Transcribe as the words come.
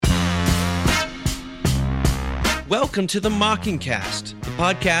Welcome to the Mockingcast, the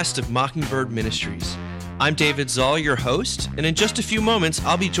podcast of Mockingbird Ministries. I'm David Zoll, your host, and in just a few moments,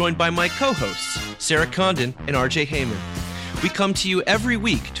 I'll be joined by my co-hosts, Sarah Condon and RJ Heyman. We come to you every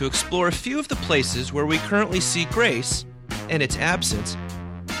week to explore a few of the places where we currently see grace, and its absence,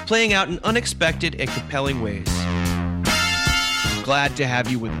 playing out in unexpected and compelling ways. Glad to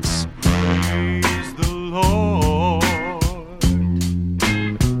have you with us. Praise the Lord.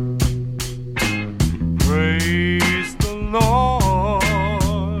 Praise the Lord.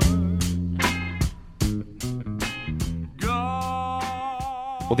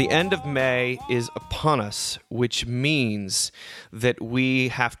 Well, the end of May is upon us, which means that we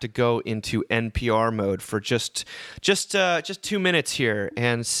have to go into NPR mode for just 2 minutes here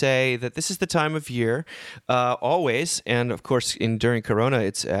and say that this is the time of year, always, and of course, during Corona,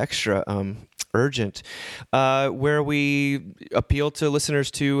 it's extra urgent, where we appeal to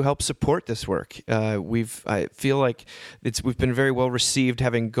listeners to help support this work. I feel like we've been very well received,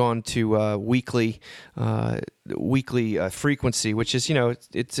 having gone to weekly frequency, which is,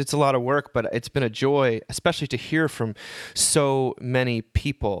 it's a lot of work, but it's been a joy, especially to hear from so many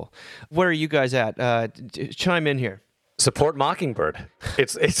people. Where are you guys at? Chime in here. Support Mockingbird.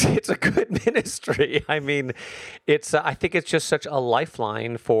 It's a good ministry. I mean, I think it's just such a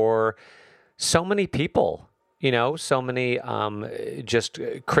lifeline for so many people, so many just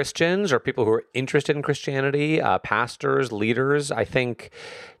Christians or people who are interested in Christianity, pastors, leaders. I think,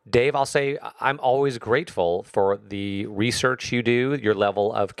 Dave, I'll say I'm always grateful for the research you do, your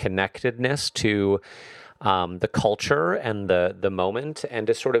level of connectedness to the culture and the moment, and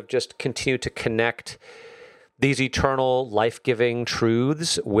to sort of just continue to connect these eternal, life-giving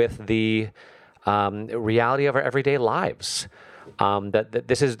truths with the reality of our everyday lives. That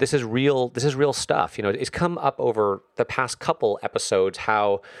this is real stuff. It's come up over the past couple episodes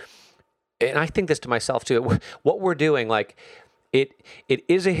how, and I think this to myself too. What we're doing, like it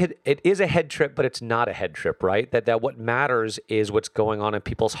is a head trip, but it's not a head trip, right? That what matters is what's going on in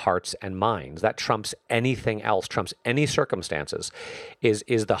people's hearts and minds. That trumps anything else, trumps any circumstances.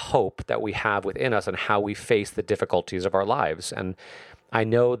 Is the hope that we have within us and how we face the difficulties of our lives. And I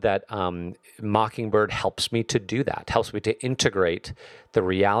know that Mockingbird helps me to do that, helps me to integrate the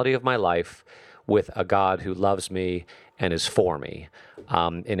reality of my life with a God who loves me and is for me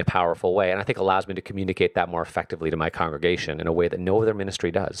in a powerful way. And I think allows me to communicate that more effectively to my congregation in a way that no other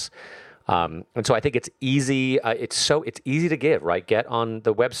ministry does. And so I think it's easy. It's easy to give, right? Get on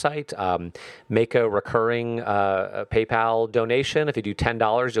the website, make a recurring PayPal donation. If you do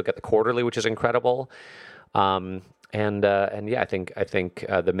 $10, you'll get the quarterly, which is incredible. And yeah, I think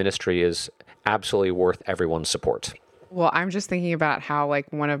the ministry is absolutely worth everyone's support. Well, I'm just thinking about how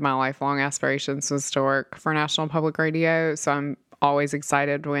one of my lifelong aspirations was to work for National Public Radio. So I'm always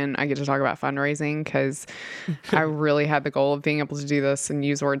excited when I get to talk about fundraising, because I really had the goal of being able to do this and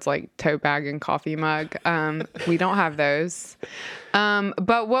use words like tote bag and coffee mug. We don't have those.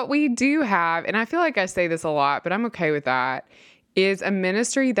 But what we do have, and I feel like I say this a lot, but I'm okay with that, is a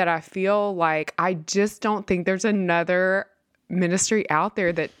ministry that I feel like I just don't think there's another ministry out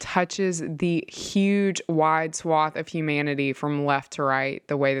there that touches the huge, wide swath of humanity from left to right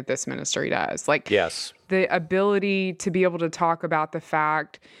the way that this ministry does. Yes. The ability to be able to talk about the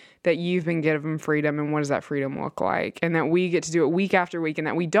fact that you've been given freedom and what does that freedom look like, and that we get to do it week after week, and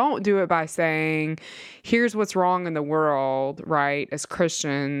that we don't do it by saying, here's what's wrong in the world, right, as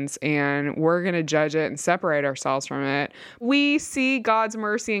Christians, and we're going to judge it and separate ourselves from it. We see God's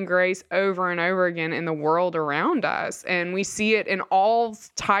mercy and grace over and over again in the world around us, and we see it in all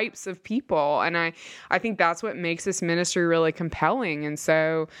types of people, and I think that's what makes this ministry really compelling. And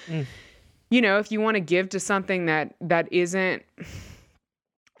so, if you want to give to something that isn't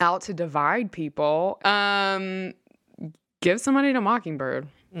out to divide people, give some money to Mockingbird.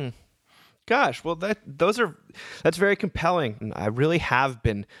 Gosh, well, that's very compelling. I really have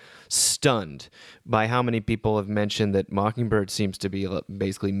been stunned by how many people have mentioned that Mockingbird seems to be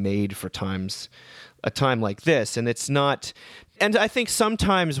basically made for a time like this, and it's not. And I think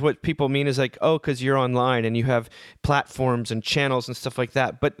sometimes what people mean is because you're online and you have platforms and channels and stuff like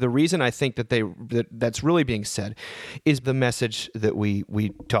that. But the reason I think that's really being said is the message that we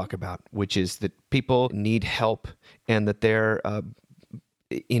talk about, which is that people need help and that they're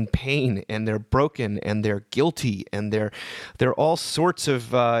in pain and they're broken and they're guilty and they're all sorts of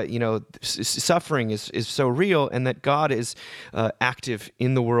suffering is so real, and that God is active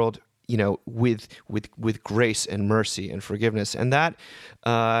in the world with grace and mercy and forgiveness. And that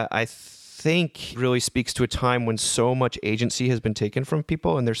I think really speaks to a time when so much agency has been taken from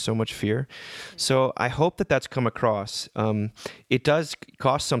people and there's so much fear. So I hope that that's come across. It does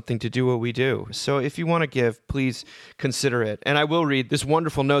cost something to do what we do. So if you want to give, please consider it. And I will read this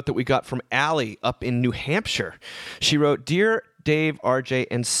wonderful note that we got from Allie up in New Hampshire. She wrote, "Dear Dave, RJ,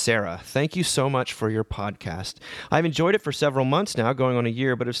 and Sarah, thank you so much for your podcast. I've enjoyed it for several months now, going on a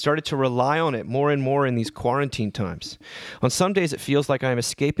year, but have started to rely on it more and more in these quarantine times. On some days, it feels like I am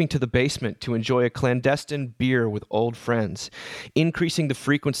escaping to the basement to enjoy a clandestine beer with old friends. Increasing the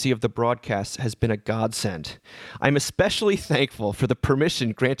frequency of the broadcasts has been a godsend. I'm especially thankful for the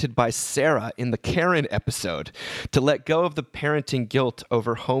permission granted by Sarah in the Karen episode to let go of the parenting guilt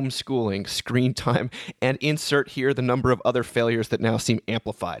over homeschooling, screen time, and insert here the number of other failures that now seem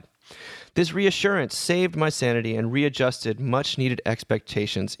amplified. This reassurance saved my sanity and readjusted much-needed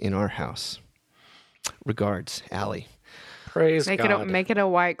expectations in our house. Regards, Allie." Praise Make God. make it a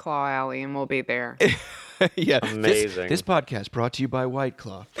White Claw, Allie, and we'll be there. Yeah, Amazing. This podcast brought to you by White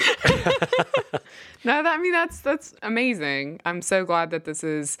Claw. No, that's amazing. I'm so glad that this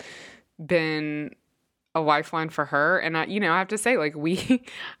has been a lifeline for her. And I have to say, like, we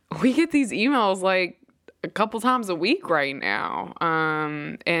get these emails like a couple times a week right now.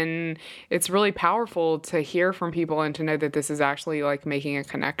 And it's really powerful to hear from people and to know that this is actually like making a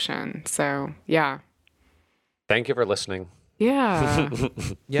connection. So yeah. Thank you for listening. Yeah.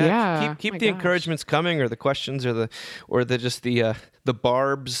 Yeah, keep My the gosh. encouragements coming, or the questions, or the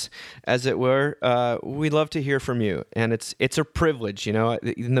barbs, as it were. We love to hear from you, and it's a privilege,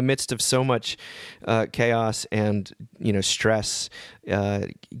 in the midst of so much chaos and stress.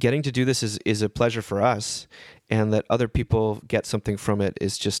 Getting to do this is a pleasure for us, and that other people get something from it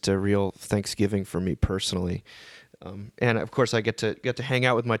is just a real Thanksgiving for me personally. And of course, I get to hang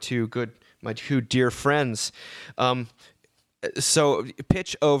out with my two dear friends. So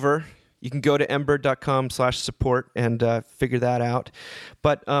pitch over. You can go to embird.com/support and figure that out.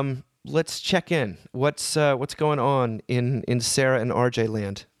 But let's check in. What's going on in Sarah and RJ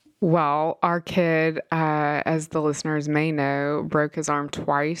land? Well, our kid, as the listeners may know, broke his arm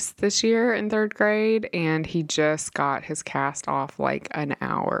twice this year in 3rd grade, and he just got his cast off like an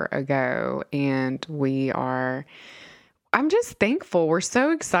hour ago. And I'm just thankful. We're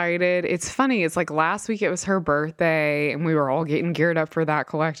so excited. It's funny. It's like last week it was her birthday and we were all getting geared up for that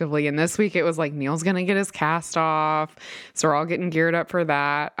collectively. And this week it was like Neil's going to get his cast off. So we're all getting geared up for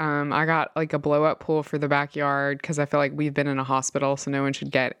that. I got like a blow up pool for the backyard because I feel like we've been in a hospital, so no one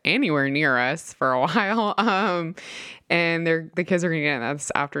should get anywhere near us for a while. And the kids are going to get that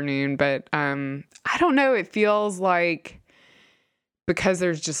this afternoon. But I don't know. It feels like, because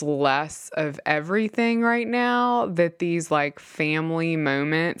there's just less of everything right now, that these like family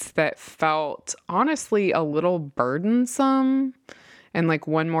moments that felt honestly a little burdensome and like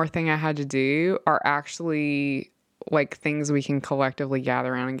one more thing I had to do are actually like things we can collectively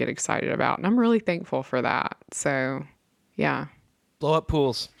gather around and get excited about. And I'm really thankful for that. So yeah. Blow up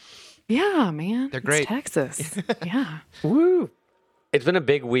pools. Yeah, man. They're great. It's Texas. Yeah. Woo! It's been a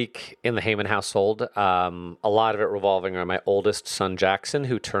big week in the Heyman household. A lot of it revolving around my oldest son, Jackson,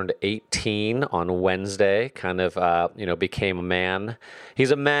 who turned 18 on Wednesday, kind of, became a man.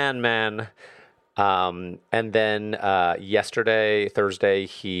 He's a man. And then yesterday, Thursday,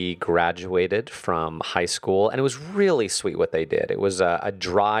 he graduated from high school, and it was really sweet what they did. It was a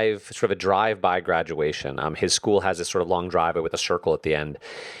drive-by graduation. His school has this sort of long driveway with a circle at the end.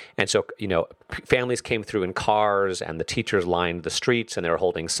 And so, families came through in cars, and the teachers lined the streets, and they were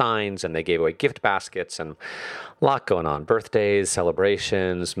holding signs, and they gave away gift baskets, and a lot going on. Birthdays,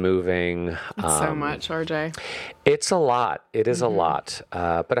 celebrations, moving. That's so much, RJ. It's a lot. It is a lot.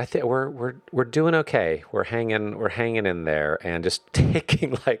 But I think we're doing okay. We're hanging in there, and just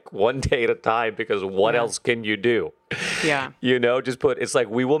taking like one day at a time, because what else can you do? Yeah. It's like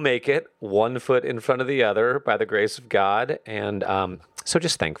we will make it one foot in front of the other by the grace of God. And so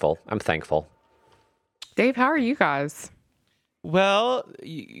just thankful. I'm thankful. Dave, how are you guys? Well,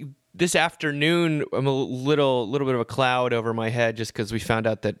 this afternoon, I'm a little bit of a cloud over my head just because we found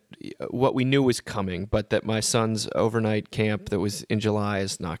out that what we knew was coming, but that my son's overnight camp that was in July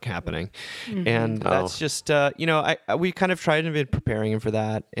is not happening. Mm-hmm. And that's just, we kind of tried to be preparing him for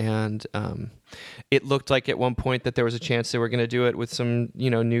that. And it looked like at one point that there was a chance they were going to do it with some,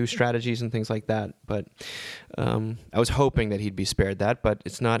 new strategies and things like that. But I was hoping that he'd be spared that, but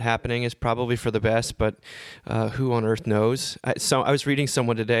it's not happening. It's probably for the best, but who on earth knows? So I was reading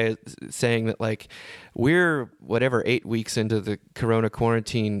someone today saying that, like, we're 8 weeks into the corona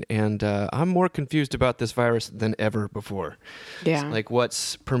quarantine, and I'm more confused about this virus than ever before. Yeah. It's like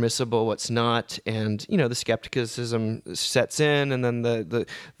what's permissible, what's not, and the skepticism sets in, and then the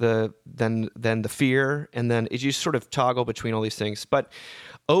fear, and then you just sort of toggle between all these things. But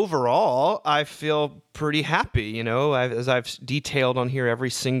overall, I feel pretty happy. As I've detailed on here every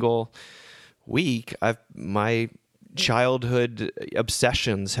single week, my childhood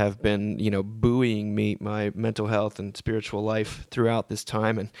obsessions have been, buoying my mental health and spiritual life throughout this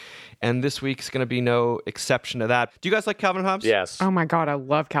time, and this week's going to be no exception to that. Do you guys like Calvin and Hobbes? Yes. Oh my God, I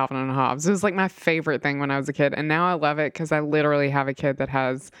love Calvin and Hobbes. It was like my favorite thing when I was a kid, and now I love it because I literally have a kid that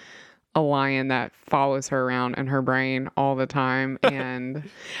has a lion that follows her around in her brain all the time. And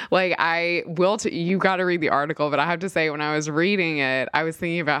like, you got to read the article, but I have to say, when I was reading it, I was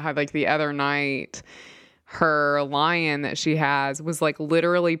thinking about how like the other night, her lion that she has was like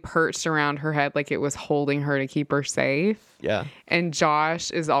literally perched around her head, like it was holding her to keep her safe. Yeah. And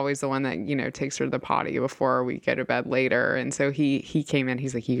Josh is always the one that, takes her to the potty before we go to bed later. And so he came in,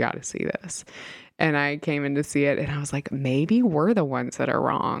 he's like, you got to see this. And I came in to see it, and I was like, maybe we're the ones that are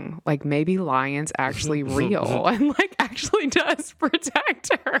wrong. Like, maybe lion's actually real and like actually does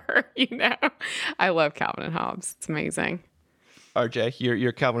protect her, I love Calvin and Hobbes. It's amazing. RJ,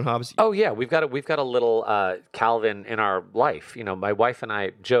 you're Calvin and Hobbes. Oh yeah, we've got a little Calvin in our life. My wife and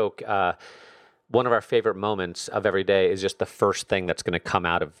I joke. One of our favorite moments of every day is just the first thing that's going to come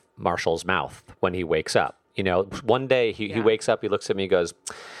out of Marshall's mouth when he wakes up. One day he wakes up, he looks at me, he goes,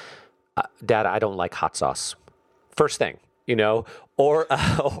 "Dad, I don't like hot sauce." First thing, or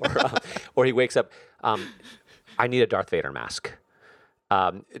he wakes up, "I need a Darth Vader mask."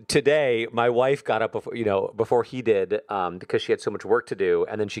 Today, my wife got up before he did, because she had so much work to do.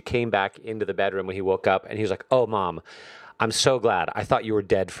 And then she came back into the bedroom when he woke up, and he was like, "Oh, Mom, I'm so glad. I thought you were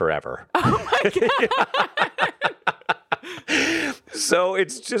dead forever." Oh my God. So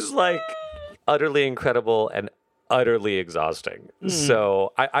it's just like utterly incredible and utterly exhausting.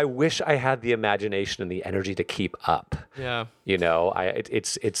 So I wish I had the imagination and the energy to keep up. Yeah.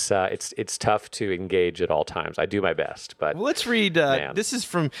 It's tough to engage at all times. I do my best, but well, let's read. This is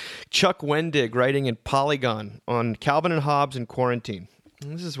from Chuck Wendig, writing in Polygon on Calvin and Hobbes and quarantine.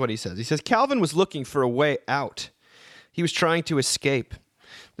 And this is what he says. He says, Calvin was looking for a way out. He was trying to escape.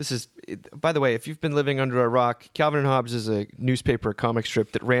 This is, by the way, if you've been living under a rock, Calvin and Hobbes is a newspaper comic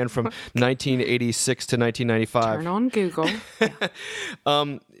strip that ran from 1986 to 1995. Turn on Google.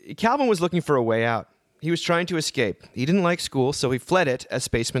 Calvin was looking for a way out. He was trying to escape. He didn't like school, so he fled it as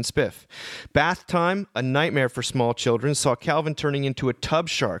Spaceman Spiff. Bath time, a nightmare for small children, saw Calvin turning into a tub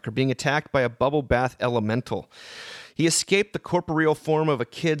shark or being attacked by a bubble bath elemental. He escaped the corporeal form of a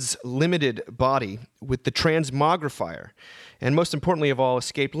kid's limited body with the transmogrifier, and most importantly of all,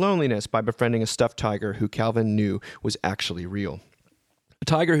 escaped loneliness by befriending a stuffed tiger who Calvin knew was actually real. A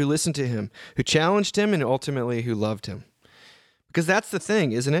tiger who listened to him, who challenged him, and ultimately who loved him. Because that's the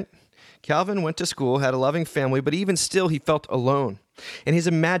thing, isn't it? Calvin went to school, had a loving family, but even still he felt alone, and his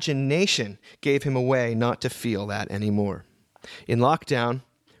imagination gave him a way not to feel that anymore. In lockdown,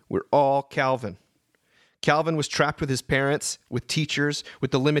 we're all Calvin. Calvin was trapped with his parents, with teachers,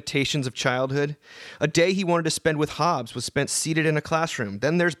 with the limitations of childhood. A day he wanted to spend with Hobbes was spent seated in a classroom.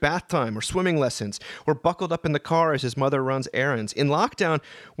 Then there's bath time or swimming lessons or buckled up in the car as his mother runs errands. In lockdown,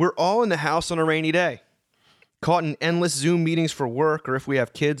 we're all in the house on a rainy day, caught in endless Zoom meetings for work or if we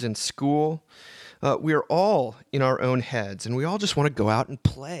have kids in school. We're all in our own heads, and we all just want to go out and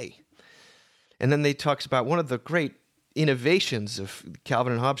play. And then they talks about one of the great innovations of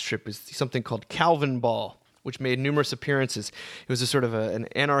Calvin and Hobbes trip is something called Calvin Ball, which made numerous appearances. It was a sort of an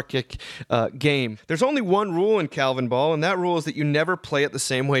anarchic game. There's only one rule in Calvin Ball, and that rule is that you never play it the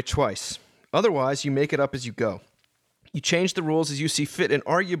same way twice. Otherwise, you make it up as you go. You change the rules as you see fit, and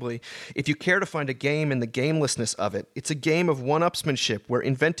arguably, if you care to find a game in the gamelessness of it, it's a game of one-upsmanship where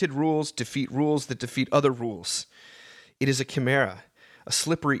invented rules defeat rules that defeat other rules. It is a chimera, a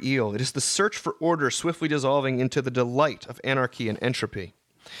slippery eel. It is the search for order swiftly dissolving into the delight of anarchy and entropy.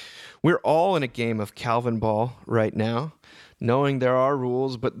 We're all in a game of Calvin Ball right now, knowing there are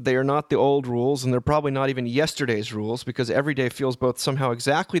rules, but they are not the old rules, and they're probably not even yesterday's rules, because every day feels both somehow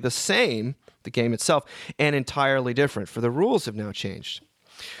exactly the same, the game itself, and entirely different, for the rules have now changed.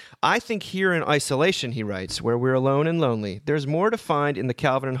 I think here in isolation, he writes, where we're alone and lonely, there's more to find in the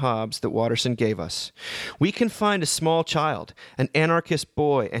Calvin and Hobbes that Watterson gave us. We can find a small child, an anarchist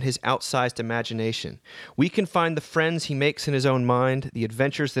boy, and his outsized imagination. We can find the friends he makes in his own mind, the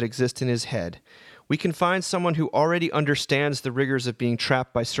adventures that exist in his head. We can find someone who already understands the rigors of being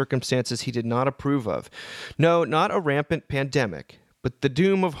trapped by circumstances he did not approve of. No, not a rampant pandemic, but the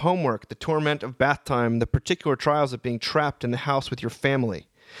doom of homework, the torment of bath time, the particular trials of being trapped in the house with your family.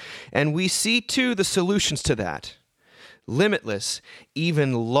 And we see, too, the solutions to that. Limitless,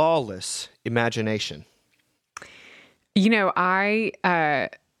 even lawless imagination. I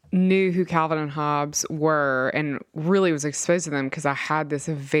knew who Calvin and Hobbes were and really was exposed to them because I had this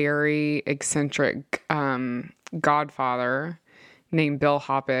very eccentric godfather named Bill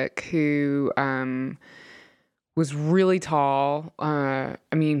Hoppick who was really tall.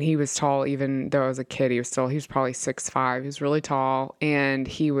 He was tall even though I was a kid. He was probably 6'5". He was really tall, and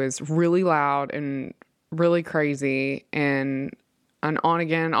he was really loud and really crazy and an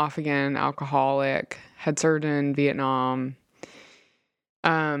on-again, off-again alcoholic, had served in Vietnam.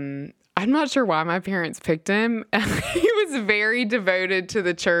 I'm not sure why my parents picked him. He was very devoted to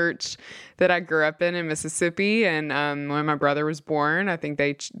the church that I grew up in Mississippi. And when my brother was born, I think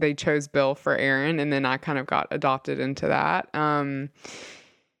they chose Bill for Aaron, and then I kind of got adopted into that.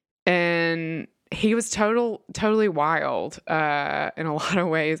 And he was totally wild in a lot of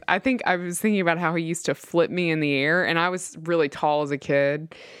ways. I think I was thinking about how he used to flip me in the air, and I was really tall as a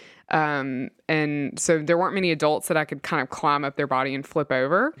kid. And so there weren't many adults that I could kind of climb up their body and flip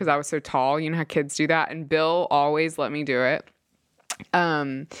over because I was so tall. You know how kids do that. And Bill always let me do it.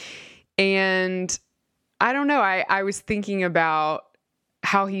 And I don't know. I was thinking about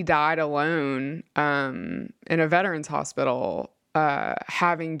how he died alone, in a veterans hospital,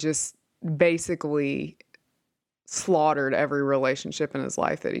 having just basically slaughtered every relationship in his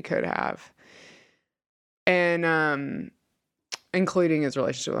life that he could have. And, including his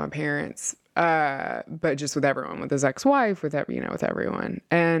relationship with my parents, but just with everyone, with his ex-wife, with everyone.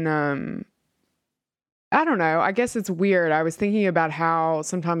 And I don't know. I guess it's weird. I was thinking about how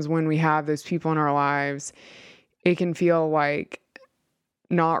sometimes when we have those people in our lives, it can feel like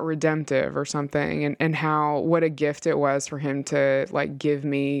not redemptive or something, and what a gift it was for him to like give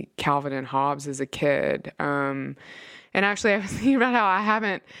me Calvin and Hobbes as a kid. And actually, I was thinking about how I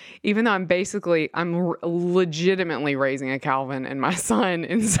haven't, even though I'm legitimately raising a Calvin and my son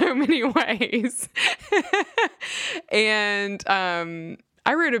in so many ways. And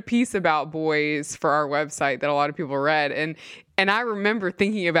I wrote a piece about boys for our website that a lot of people read. And I remember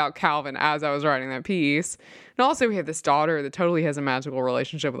thinking about Calvin as I was writing that piece. And also, we have this daughter that totally has a magical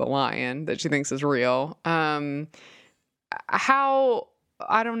relationship with a lion that she thinks is real.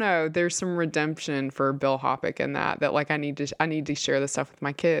 I don't know. There's some redemption for Bill Hoppick in that like I need to share this stuff with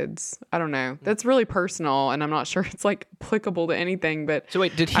my kids. I don't know. That's really personal, and I'm not sure it's like applicable to anything. But so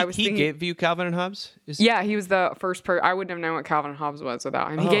wait, did he give you Calvin and Hobbes? Yeah, he was the first person. I wouldn't have known what Calvin and Hobbes was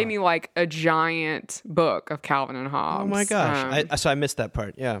without him. He gave me like a giant book of Calvin and Hobbes. Oh my gosh! So I missed that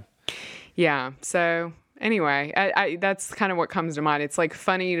part. Yeah. Yeah. So anyway, I that's kind of what comes to mind. It's like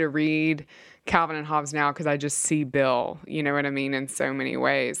funny to read Calvin and Hobbes now because I just see Bill, you know what I mean, in so many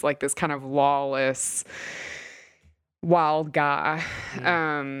ways, like this kind of lawless, wild guy.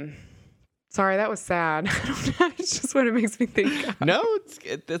 Sorry, that was sad. I don't know. It's just what it makes me think of. No,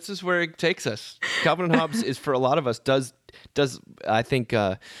 this is where it takes us. Calvin and Hobbes is for a lot of us does I think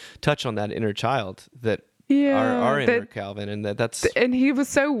touch on that inner child that. Yeah, our inner Calvin, and that's... And he was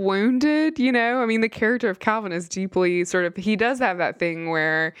so wounded, I mean, the character of Calvin is deeply he does have that thing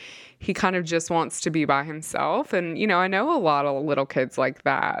where he kind of just wants to be by himself. And, I know a lot of little kids like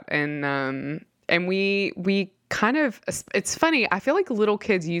that. And we kind of... It's funny, I feel like little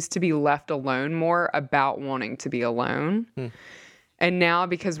kids used to be left alone more about wanting to be alone. And now,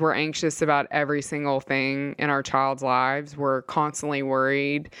 because we're anxious about every single thing in our child's lives, we're constantly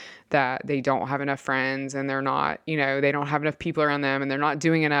worried that they don't have enough friends and they're not, they don't have enough people around them and they're not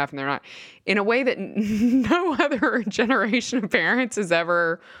doing enough and they're not, in a way that no other generation of parents has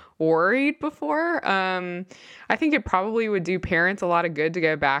ever worried before. I think it probably would do parents a lot of good to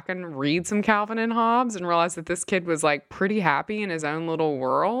go back and read some Calvin and Hobbes and realize that this kid was like pretty happy in his own little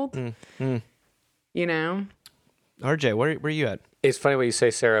world. RJ, where are you at? It's funny what you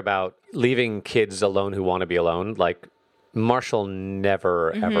say, Sarah, about leaving kids alone who want to be alone. Like, Marshall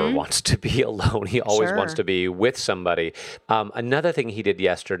never, ever wants to be alone. He always wants to be with somebody. Another thing he did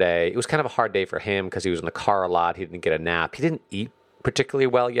yesterday, it was kind of a hard day for him because he was in the car a lot. He didn't get a nap. He didn't eat particularly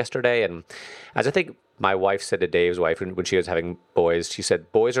well yesterday. And as I think my wife said to Dave's wife when she was having boys, she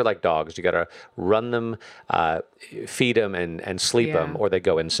said, boys are like dogs. You got to run them, feed them, and sleep them, or they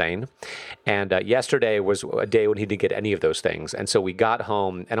go insane. And yesterday was a day when he didn't get any of those things. And so we got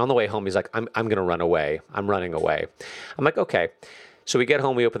home, and on the way home, he's like, I'm going to run away. I'm running away. I'm like, okay. So we get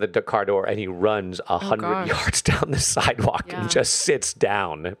home, we open the car door, and he runs 100 yards down the sidewalk and just sits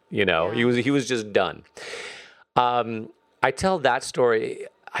down. He was just done. I tell that story.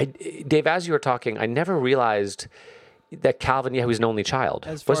 Dave, as you were talking, I never realized that Calvin, he was an only child.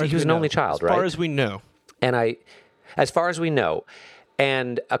 He was an only child, right? As far as we know. And as far as we know,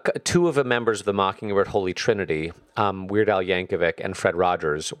 and two of the members of the Mockingbird Holy Trinity, Weird Al Yankovic and Fred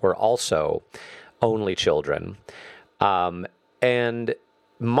Rogers, were also only children. And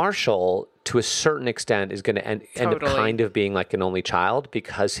Marshall, to a certain extent, is going to end up kind of being like an only child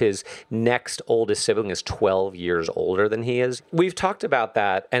because his next oldest sibling is 12 years older than he is. We've talked about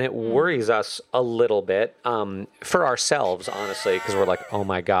that, and it worries us a little bit for ourselves, honestly, because we're like, oh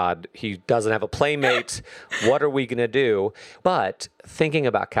my God, he doesn't have a playmate. What are we going to do? But thinking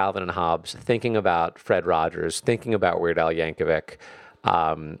about Calvin and Hobbes, thinking about Fred Rogers, thinking about Weird Al Yankovic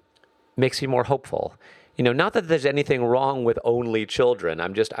makes me more hopeful. Not that there's anything wrong with only children.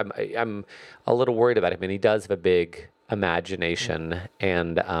 I'm a little worried about him, and he does have a big imagination,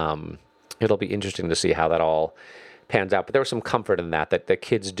 and it'll be interesting to see how that all pans out. But there was some comfort in that the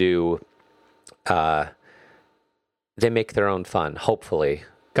kids do. They make their own fun, hopefully,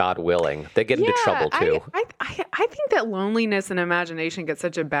 God willing. They get into trouble too. I think that loneliness and imagination get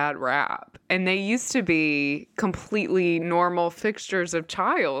such a bad rap. And they used to be completely normal fixtures of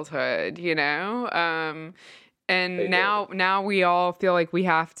childhood, and now we all feel like we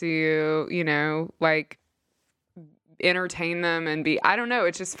have to, like entertain them and be, I don't know,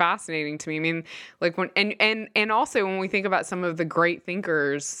 it's just fascinating to me. I mean, like and also when we think about some of the great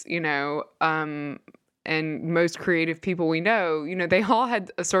thinkers, and most creative people we know, they all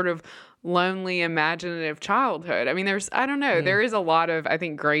had a sort of lonely, imaginative childhood. I mean, I don't know, there is a lot of, I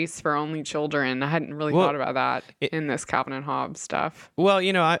think, grace for only children. I hadn't really thought about that in this Calvin and Hobbes stuff. Well,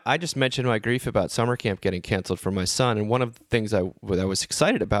 I just mentioned my grief about summer camp getting canceled for my son. And one of the things I was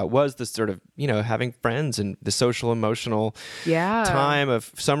excited about was this sort of, having friends and the social, emotional time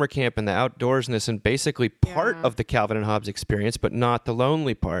of summer camp and the outdoorsness and basically part of the Calvin and Hobbes experience, but not the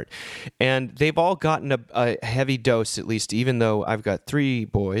lonely part. And they've all gotten a heavy dose, at least, even though I've got 3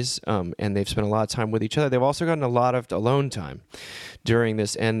 boys, and they've spent a lot of time with each other. They've also gotten a lot of alone time during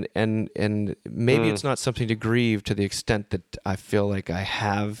this, and maybe it's not something to grieve to the extent that I feel like I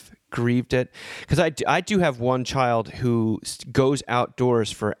have grieved it, because I do have one child who goes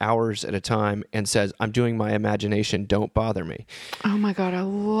outdoors for hours at a time and says, "I'm doing my imagination. Don't bother me." Oh my God, I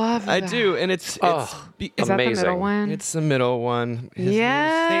love that. I do, and it's is that the middle one? It's the middle one. His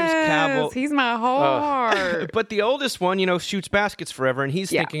name's Cabell. He's my heart. But the oldest one, shoots baskets forever, and he's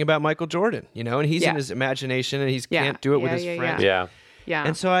thinking about Michael Jordan, and he's in his imagination, and he can't do it with his friends. Yeah.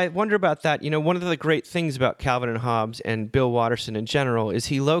 And so I wonder about that. One of the great things about Calvin and Hobbes and Bill Watterson in general is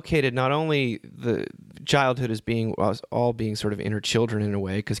he located not only the childhood as being all being sort of inner children in a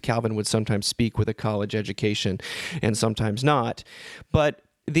way, because Calvin would sometimes speak with a college education and sometimes not, but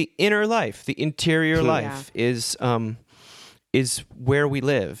the inner life, the interior life is where we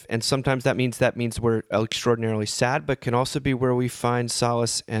live. And sometimes that means we're extraordinarily sad, but can also be where we find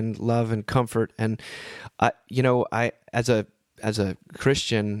solace and love and comfort. And as a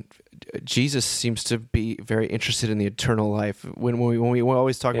Christian, Jesus seems to be very interested in the eternal life. When we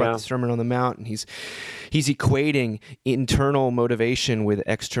always talk about the Sermon on the Mount, and he's equating internal motivation with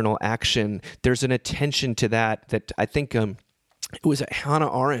external action. There's an attention to that I think it was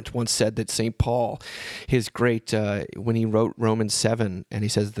Hannah Arendt once said that St. Paul, his great, when he wrote Romans 7, and he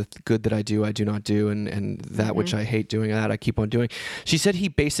says, the good that I do not do, and that which I hate doing, that I keep on doing. She said he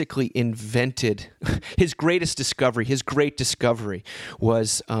basically invented his great discovery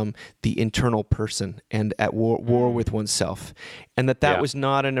was the internal person and at war with oneself. And that was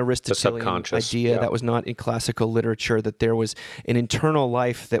not an Aristotelian idea. That was not in classical literature, that there was an internal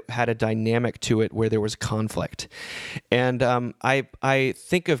life that had a dynamic to it where there was conflict. And I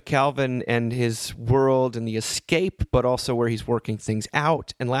think of Calvin and his world and the escape, but also where he's working things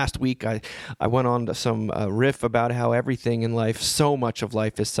out. And last week I went on to some riff about how everything in life, so much of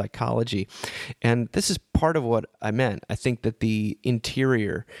life is psychology. And this is part of what I meant. I think that the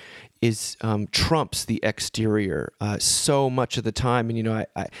interior is trumps the exterior so much of the time. And,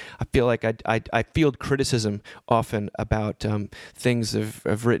 I feel like I field criticism often about things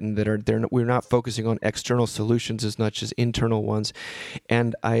I've written that we're not focusing on external solutions as much as internal ones.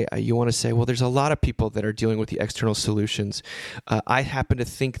 And you want to say, well, there's a lot of people that are dealing with the external solutions. I happen to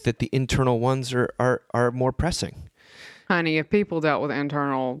think that the internal ones are more pressing. Honey, if people dealt with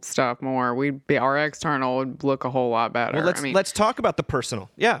internal stuff more, our external would look a whole lot better. Well, let's talk about the personal.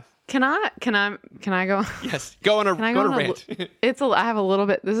 Yeah. Can I go? Yes. Go on a rant. I have a little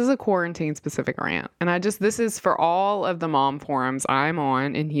bit. This is a quarantine specific rant, and this is for all of the mom forums I'm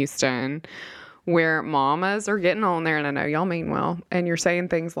on in Houston, where mamas are getting on there, and I know y'all mean well, and you're saying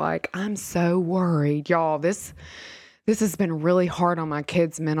things like, "I'm so worried, y'all. This this has been really hard on my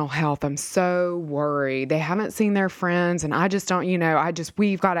kids' mental health. I'm so worried. They haven't seen their friends, and I just don't,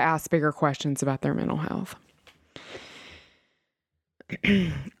 we've got to ask bigger questions about their mental health.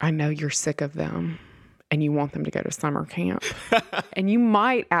 I know you're sick of them and you want them to go to summer camp. And you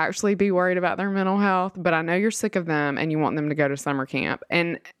might actually be worried about their mental health, but I know you're sick of them and you want them to go to summer camp.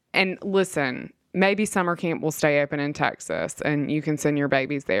 And listen, maybe summer camp will stay open in Texas and you can send your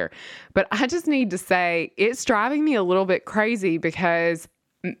babies there. But I just need to say it's driving me a little bit crazy because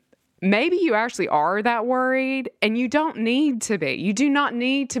maybe you actually are that worried and you don't need to be. You do not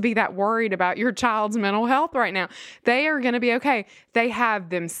need to be that worried about your child's mental health right now. They are going to be okay. They have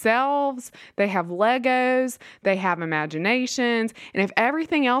themselves, they have Legos, they have imaginations, and if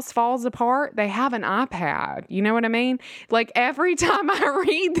everything else falls apart, they have an iPad. You know what I mean? Like every time I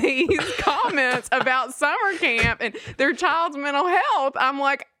read these comments about summer camp and their child's mental health, I'm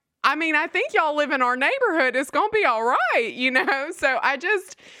like, I think y'all live in our neighborhood. It's going to be all right, So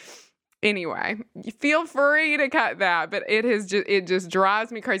anyway, feel free to cut that, but it just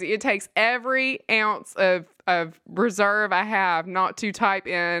drives me crazy. It takes every ounce of reserve I have not to type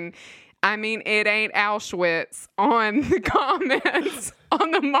in, it ain't Auschwitz on the comments on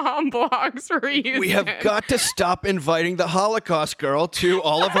the mom blogs for you. We have got to stop inviting the Holocaust girl to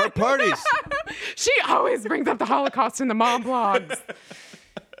all of our parties. She always brings up the Holocaust in the mom blogs.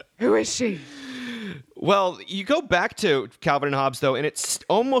 Who is she? Well, you go back to Calvin and Hobbes, though, and it's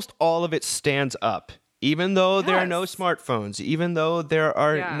almost all of it stands up. Even though there are no smartphones, even though there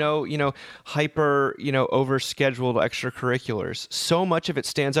are no, hyper, overscheduled extracurriculars, so much of it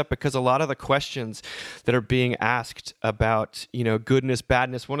stands up because a lot of the questions that are being asked about, goodness,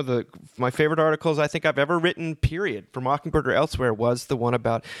 badness. One of my favorite articles I think I've ever written, period, for Mockingbird or elsewhere, was the one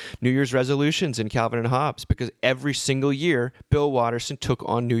about New Year's resolutions in Calvin and Hobbes, because every single year, Bill Watterson took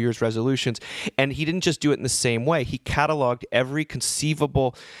on New Year's resolutions, and he didn't just do it in the same way. He cataloged every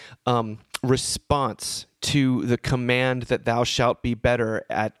conceivable response to the command that thou shalt be better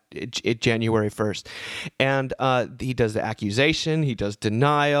at January 1st. And he does the accusation, he does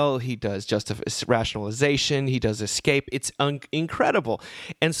denial, he does rationalization, he does escape. It's incredible.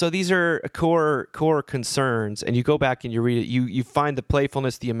 And so these are core concerns. And you go back and you read it, you find the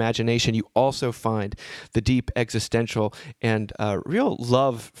playfulness, the imagination. You also find the deep existential and real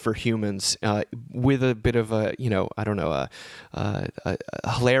love for humans with a bit of a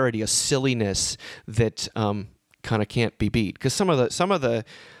hilarity, a silliness that kind of can't be beat. Because some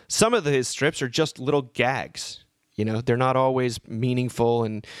of his strips are just little gags. They're not always meaningful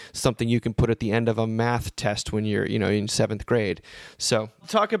and something you can put at the end of a math test when you're, in 7th grade. So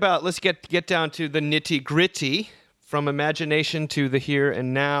let's get down to the nitty gritty. From imagination to the here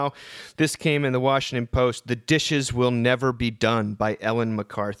and now. This came in the Washington Post. The Dishes Will Never Be Done by Ellen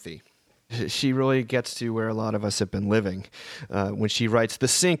McCarthy. She really gets to where a lot of us have been living when she writes, "The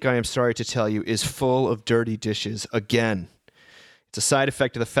sink, I am sorry to tell you, is full of dirty dishes again. It's a side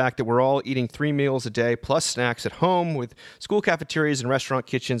effect of the fact that we're all eating 3 meals a day plus snacks at home, with school cafeterias and restaurant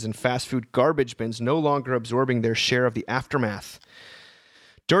kitchens and fast food garbage bins no longer absorbing their share of the aftermath.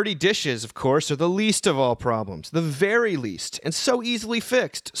 Dirty dishes, of course, are the least of all problems, the very least, and so easily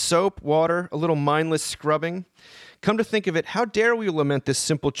fixed. Soap, water, a little mindless scrubbing. Come to think of it, how dare we lament this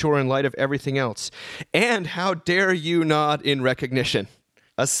simple chore in light of everything else? And how dare you nod in recognition?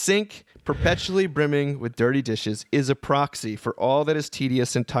 A sink perpetually brimming with dirty dishes is a proxy for all that is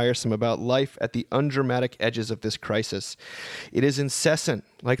tedious and tiresome about life at the undramatic edges of this crisis. It is incessant,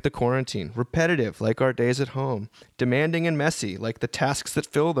 like the quarantine, repetitive, like our days at home, demanding and messy, like the tasks that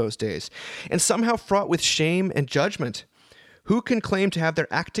fill those days, and somehow fraught with shame and judgment. Who can claim to have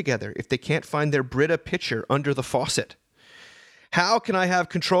their act together if they can't find their Brita pitcher under the faucet? How can I have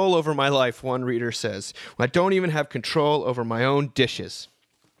control over my life, one reader says, when I don't even have control over my own dishes?"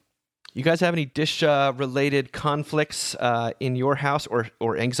 You guys have any dish-related conflicts in your house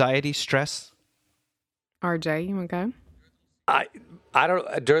or anxiety, stress? RJ, you want to go? I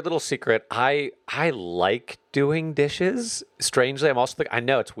don't. Dirty little secret. I like doing dishes. Strangely, I'm also. I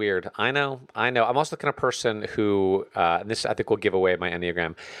know it's weird. I know. I'm also the kind of person who. And this I think will give away my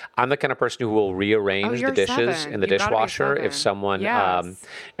Enneagram. I'm the kind of person who will rearrange the dishes in the dishwasher if someone. Yes.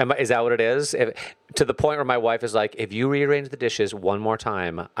 Is that what it is? To the point where my wife is like, if you rearrange the dishes one more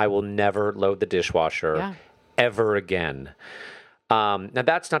time, I will never load the dishwasher ever again. Now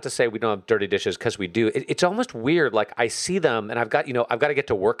that's not to say we don't have dirty dishes, because we do. It's almost weird. Like I see them and I've got to get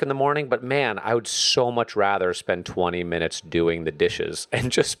to work in the morning, but man, I would so much rather spend 20 minutes doing the dishes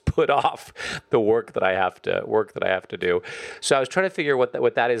and just put off the work that I have to do. So I was trying to figure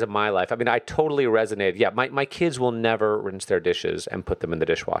what that is in my life. I mean, I totally resonated. Yeah, my kids will never rinse their dishes and put them in the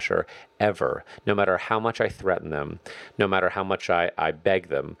dishwasher ever, no matter how much I threaten them, no matter how much I beg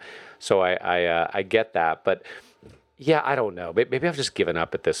them. So I get that, but yeah, I don't know. Maybe I've just given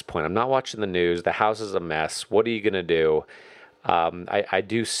up at this point. I'm not watching the news. The house is a mess. What are you going to do? I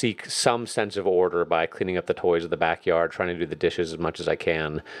do seek some sense of order by cleaning up the toys of the backyard, trying to do the dishes as much as I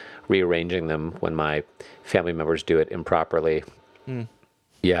can, rearranging them when my family members do it improperly.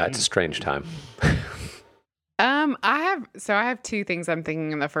 Yeah, it's a strange time. I have two things I'm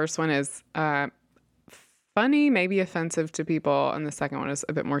thinking. And the first one is funny, maybe offensive to people, and the second one is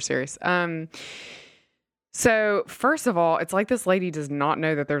a bit more serious. So first of all, it's like this lady does not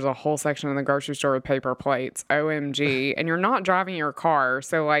know that there's a whole section in the grocery store with paper plates. OMG. And you're not driving your car.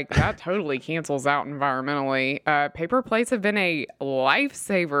 So like that totally cancels out environmentally. Paper plates have been a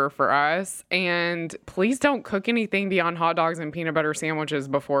lifesaver for us. And please don't cook anything beyond hot dogs and peanut butter sandwiches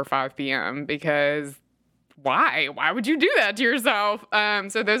before 5 p.m. because why? Why would you do that to yourself?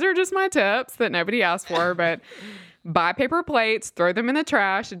 So those are just my tips that nobody asked for, but buy paper plates, throw them in the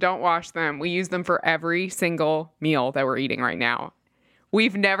trash, don't wash them. We use them for every single meal that we're eating right now.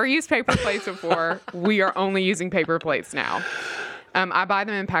 We've never used paper plates before. We are only using paper plates now. I buy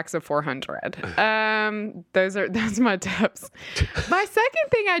them in packs of 400. Those my tips. My second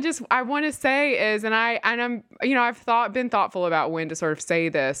thing I want to say is, I've been thoughtful about when to sort of say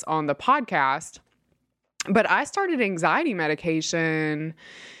this on the podcast, but I started anxiety medication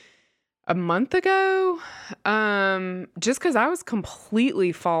a month ago, just because I was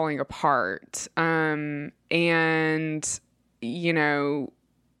completely falling apart. And,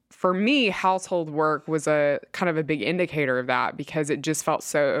 for me, household work was a kind of a big indicator of that, because it just felt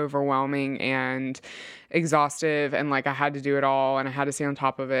so overwhelming and exhaustive, and like I had to do it all and I had to stay on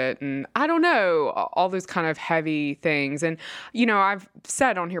top of it, and I don't know, all those kind of heavy things. And I've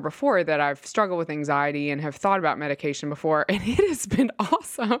said on here before that I've struggled with anxiety and have thought about medication before, and it has been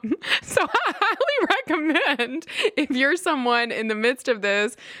awesome. So I highly recommend, if you're someone in the midst of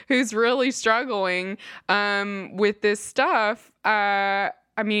this who's really struggling with this stuff, I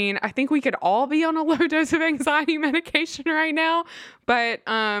think we could all be on a low dose of anxiety medication right now, but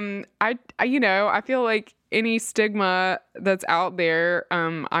I feel like any stigma that's out there,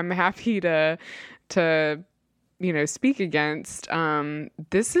 I'm happy to speak against.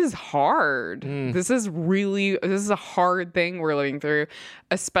 This is hard. This is a hard thing we're living through,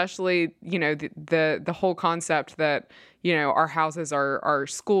 especially the whole concept that our houses are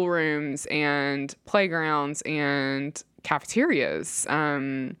schoolrooms and playgrounds and cafeterias.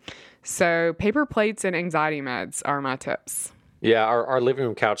 So paper plates and anxiety meds are my tips. Yeah, our living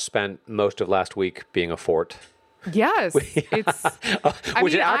room couch spent most of last week being a fort. Yes, it's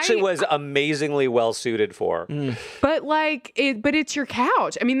which it actually was amazingly well suited for. But it's your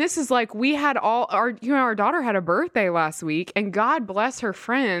couch. I mean, this is like, we had our daughter had a birthday last week, and God bless her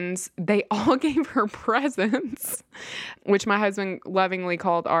friends, they all gave her presents, which my husband lovingly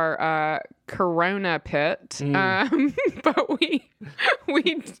called our Corona pit. But we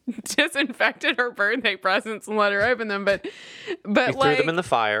disinfected her birthday presents and let her open them. But you threw them in the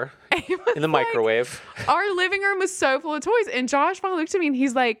fire, in the microwave. Our living room was so full of toys, and Josh finally looked at me and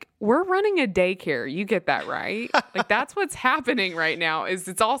he's like, "We're running a daycare. You get that, right? Like, that's what's happening right now. Is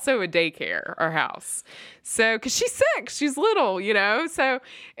it's also a daycare, our house. So, because she's sick, she's little, So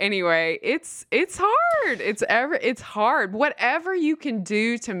anyway, it's hard. It's hard. Whatever you can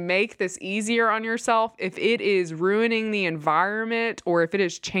do to make this easier on yourself, if it is ruining the environment or if it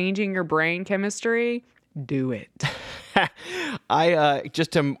is changing your brain chemistry, do it. I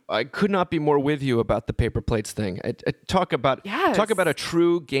could not be more with you about the paper plates thing. Talk about a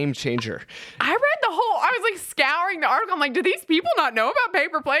true game changer. I was like scouring the article. I'm like, do these people not know about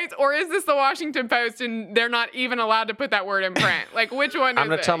paper plates, or is this the Washington Post and they're not even allowed to put that word in print? Like, which one? I'm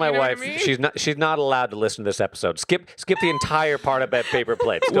going to tell my wife she's not allowed to listen to this episode. Skip the entire part about paper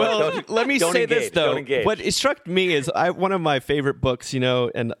plates. Let me say this though. Don't engage. What struck me is one of my favorite books,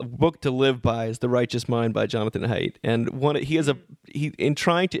 and a book to live by is The Righteous Mind by Jonathan Haidt, and in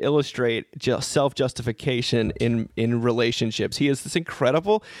trying to illustrate self-justification in relationships, he has this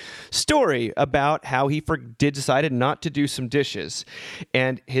incredible story about how he forgot decided not to do some dishes,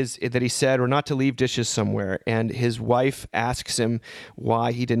 and that he said, or not to leave dishes somewhere, and his wife asks him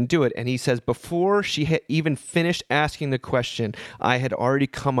why he didn't do it, and he says, before she had even finished asking the question, I had already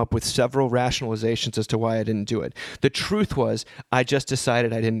come up with several rationalizations as to why I didn't do it. The truth was, I just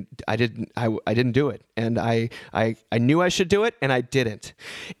decided I didn't do it, and I knew I should do it, and I didn't.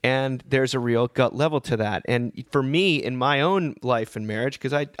 And there's a real gut level to that. And for me, in my own life and marriage,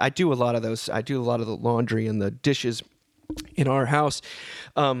 because I do a lot of those, I do a lot of the laundry and the dishes in our house,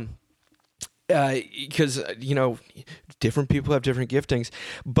 because different people have different giftings,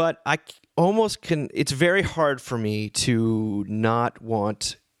 but I almost can. It's very hard for me to not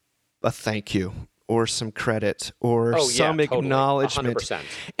want a thank you or some credit or some acknowledgement. 100%.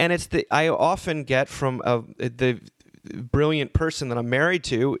 And it's I often get from the brilliant person that I'm married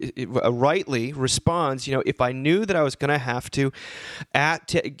to, rightly responds, if I knew that I was going to have to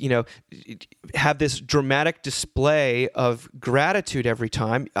have this dramatic display of gratitude every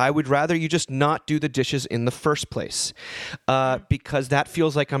time, I would rather you just not do the dishes in the first place, because that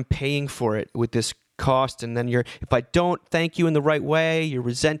feels like I'm paying for it with this cost, and then if I don't thank you in the right way, you're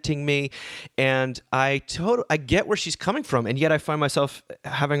resenting me. And I get where she's coming from, and yet I find myself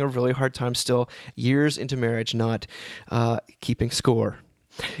having a really hard time still, years into marriage, not keeping score.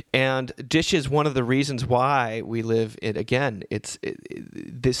 And dishes, one of the reasons why we live it again.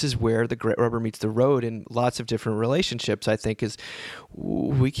 This is where the rubber meets the road in lots of different relationships. I think is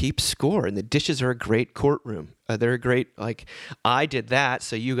we keep score, and the dishes are a great courtroom. They're a great, like, I did that,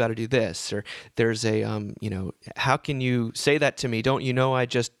 so you got to do this. Or there's a how can you say that to me? Don't you know I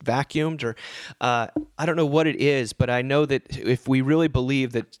just vacuumed? Or I don't know what it is, but I know that if we really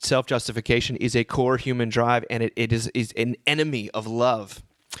believe that self-justification is a core human drive, and it is an enemy of love,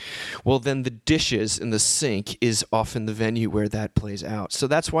 well, then the dishes in the sink is often the venue where that plays out. So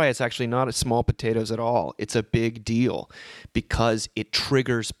that's why it's actually not a small potatoes at all. It's a big deal because it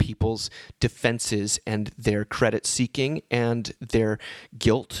triggers people's defenses and their credit seeking and their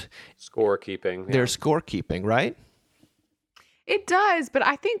guilt. Scorekeeping. Yeah. Their scorekeeping, right? It does, but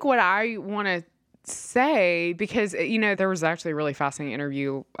I think what I want to say, because there was actually a really fascinating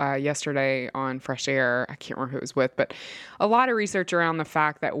interview yesterday on Fresh Air. I can't remember who it was with, but a lot of research around the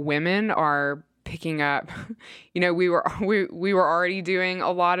fact that women are picking up. We were already doing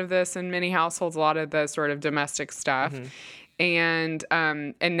a lot of this in many households, a lot of the sort of domestic stuff. Mm-hmm. And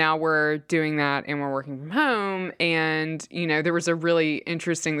now we're doing that, and we're working from home. And, there was a really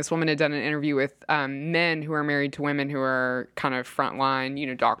interesting, this woman had done an interview with men who are married to women who are kind of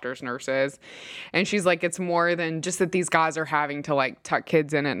frontline, doctors, nurses. And she's like, it's more than just that these guys are having to like tuck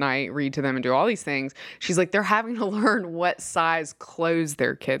kids in at night, read to them, and do all these things. She's like, they're having to learn what size clothes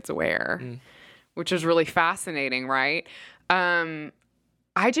their kids wear, which is really fascinating, right?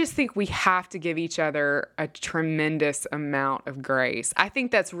 I just think we have to give each other a tremendous amount of grace. I think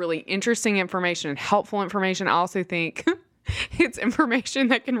that's really interesting information and helpful information. I also think it's information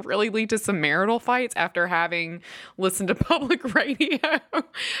that can really lead to some marital fights after having listened to public radio.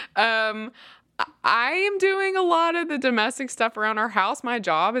 I am doing a lot of the domestic stuff around our house. My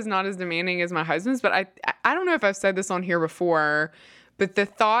job is not as demanding as my husband's, but I don't know if I've said this on here before, but the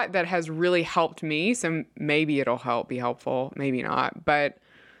thought that has really helped me, so maybe it'll be helpful, maybe not, but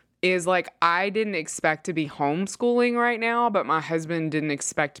is like, I didn't expect to be homeschooling right now, but my husband didn't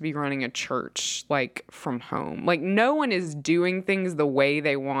expect to be running a church like from home. Like, no one is doing things the way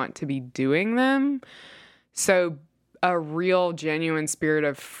they want to be doing them. So a real genuine spirit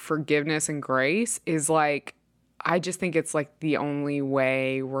of forgiveness and grace is like, I just think it's like the only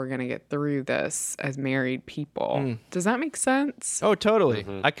way we're going to get through this as married people. Does that make sense? Oh, totally.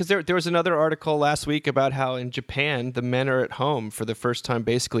 Because there was another article last week about how in Japan, the men are at home for the first time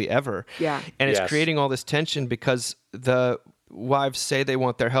basically ever. Yeah. And it's creating all this tension because the wives say they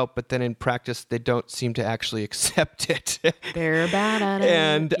want their help, but then in practice, they don't seem to actually accept it. They're bad at it.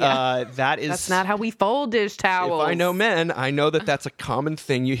 And that's not how we fold dish towels. If I know men, I know that that's a common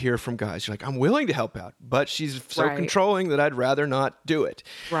thing you hear from guys. You're like, I'm willing to help out, but she's so controlling that I'd rather not do it.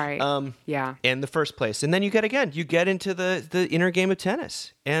 Right. In the first place. And then you get into the inner game of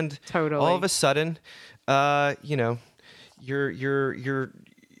tennis. And all of a sudden, you're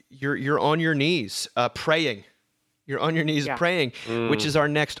on your knees praying. You're on your knees praying, which is our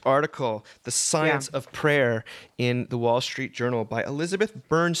next article, The Science of Prayer, in the Wall Street Journal by Elizabeth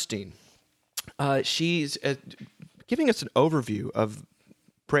Bernstein. She's giving us an overview of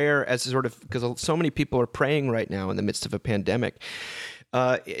prayer as sort of, because so many people are praying right now in the midst of a pandemic.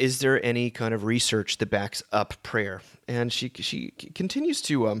 Is there any kind of research that backs up prayer? And she continues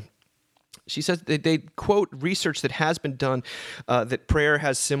to... She says they quote research that has been done that prayer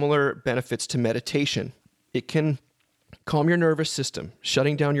has similar benefits to meditation. It can calm your nervous system,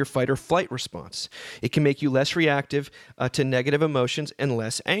 shutting down your fight or flight response. It can make you less reactive to negative emotions and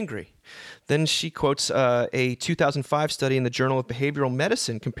less angry. Then she quotes a 2005 study in the Journal of Behavioral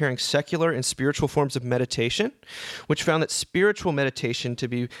Medicine comparing secular and spiritual forms of meditation, which found that spiritual meditation to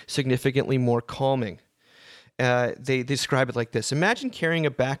be significantly more calming. They describe it like this. Imagine carrying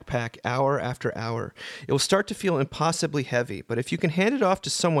a backpack hour after hour. It will start to feel impossibly heavy, but if you can hand it off to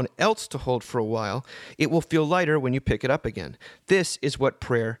someone else to hold for a while, it will feel lighter when you pick it up again. This is what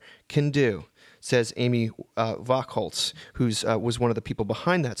prayer can do, says Amy Wachholz, who was one of the people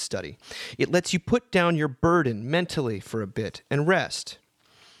behind that study. It lets you put down your burden mentally for a bit and rest.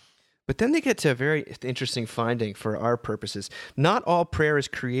 But then they get to a very interesting finding for our purposes. Not all prayer is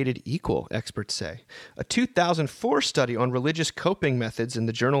created equal, experts say. A 2004 study on religious coping methods in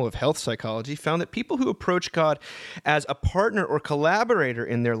the Journal of Health Psychology found that people who approach God as a partner or collaborator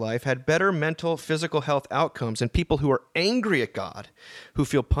in their life had better mental, physical health outcomes, and people who are angry at God, who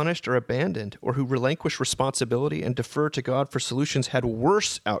feel punished or abandoned, or who relinquish responsibility and defer to God for solutions had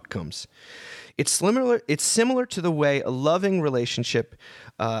worse outcomes. It's similar to the way a loving relationship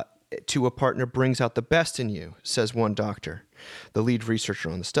to a partner brings out the best in you, says one doctor, the lead researcher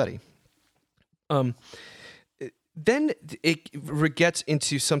on the study. Then it gets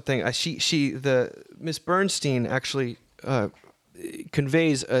into something. Miss Bernstein actually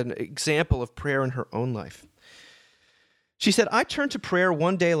conveys an example of prayer in her own life. She said, "I turned to prayer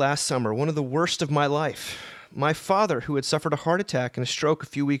one day last summer, one of the worst of my life. My father, who had suffered a heart attack and a stroke a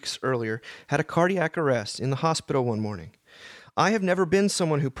few weeks earlier, had a cardiac arrest in the hospital one morning. I have never been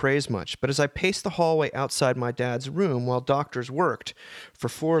someone who prays much, but as I paced the hallway outside my dad's room while doctors worked for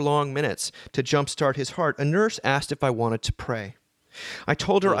 4 long minutes to jumpstart his heart, a nurse asked if I wanted to pray. I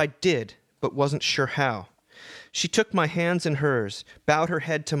told her I did, but wasn't sure how. She took my hands in hers, bowed her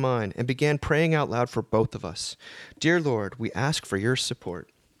head to mine, and began praying out loud for both of us. Dear Lord, we ask for your support."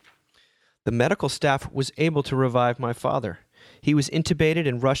 The medical staff was able to revive my father. He was intubated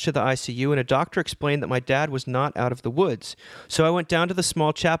and rushed to the ICU, and a doctor explained that my dad was not out of the woods. So I went down to the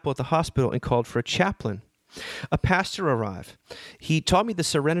small chapel at the hospital and called for a chaplain. A pastor arrived. He taught me the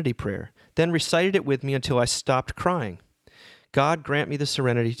Serenity Prayer, then recited it with me until I stopped crying. God grant me the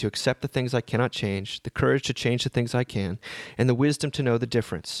serenity to accept the things I cannot change, the courage to change the things I can, and the wisdom to know the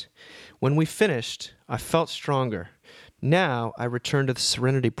difference. When we finished, I felt stronger. Now I return to the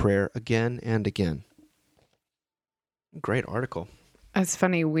Serenity Prayer again and again. Great article. It's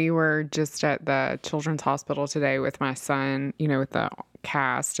funny. We were just at the Children's Hospital today with my son, with the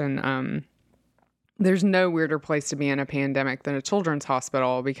cast. And there's no weirder place to be in a pandemic than a children's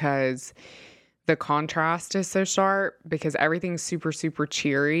hospital because the contrast is so sharp because everything's super, super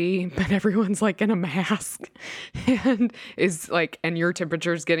cheery, but everyone's like in a mask and and your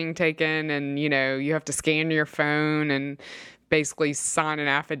temperature's getting taken and, you have to scan your phone and basically sign an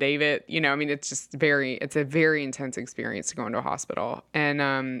affidavit. It's a very intense experience to go into a hospital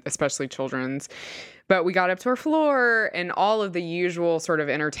and especially children's. But we got up to our floor and all of the usual sort of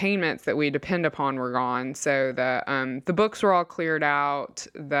entertainments that we depend upon were gone. So the books were all cleared out.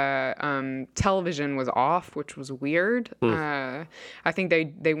 The television was off, which was weird. I think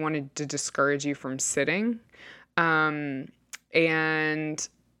they wanted to discourage you from sitting. And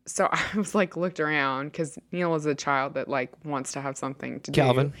so I was looked around because Neil is a child that wants to have something to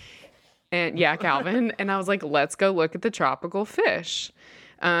Calvin. do. And yeah, Calvin. And I was like, let's go look at the tropical fish.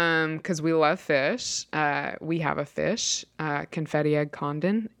 Because we love fish. We have a fish, confetti egg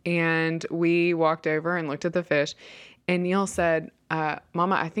condon. And we walked over and looked at the fish. And Neil said,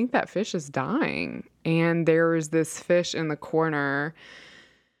 Mama, I think that fish is dying. And there was this fish in the corner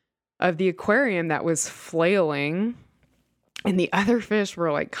of the aquarium that was flailing. And the other fish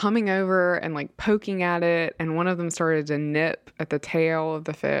were coming over and poking at it. And one of them started to nip at the tail of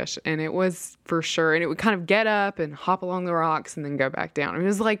the fish. And it was for sure. And it would kind of get up and hop along the rocks and then go back down. It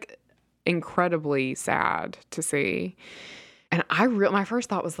was incredibly sad to see. And my first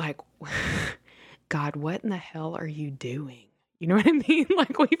thought was God, what in the hell are you doing? You know what I mean?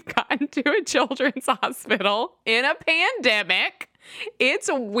 We've gotten to a children's hospital in a pandemic. It's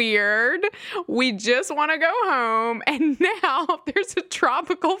weird. We just want to go home. And now there's a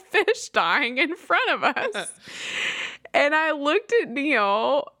tropical fish dying in front of us. And I looked at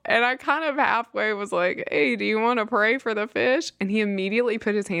Neil and I kind of halfway was like, hey, do you want to pray for the fish? And he immediately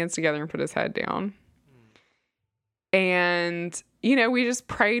put his hands together and put his head down. And, we just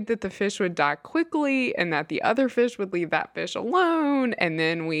prayed that the fish would die quickly and that the other fish would leave that fish alone. And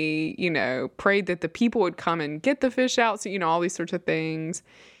then we, prayed that the people would come and get the fish out. So, all these sorts of things.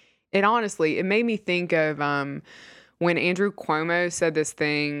 And honestly, it made me think of when Andrew Cuomo said this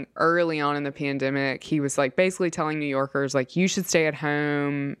thing early on in the pandemic, he was like basically telling New Yorkers, like, you should stay at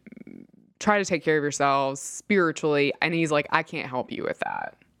home, try to take care of yourselves spiritually. And he's like, I can't help you with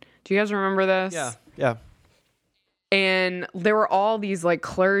that. Do you guys remember this? Yeah. And there were all these like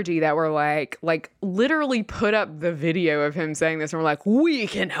clergy that were like literally put up the video of him saying this and were like, we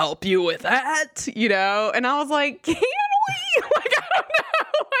can help you with that, you know? And I was like, can we? Like, I don't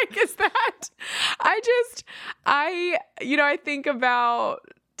know. Like, is that, I think about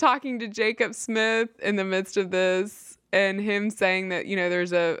talking to Jacob Smith in the midst of this and him saying that, you know,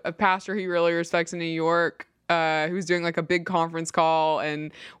 there's a pastor he really respects in New York who's doing like a big conference call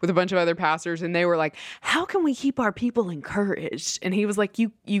and with a bunch of other pastors, and they were like, how can we keep our people encouraged? And he was like,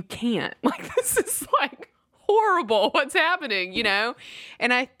 you can't. Like, this is like horrible what's happening, you know?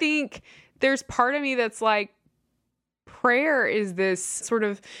 And I think there's part of me that's like, prayer is this sort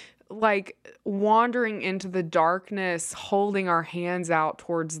of like wandering into the darkness, holding our hands out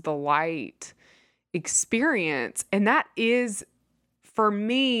towards the light experience. And that is, for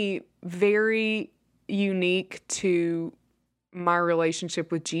me, very unique to my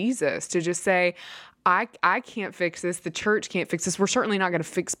relationship with Jesus, to just say, I can't fix this. The church can't fix this. We're certainly not going to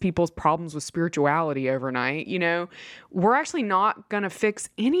fix people's problems with spirituality overnight. You know, we're actually not going to fix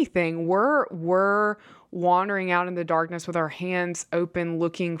anything. We're wandering out in the darkness with our hands open,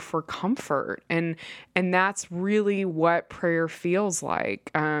 looking for comfort. And that's really what prayer feels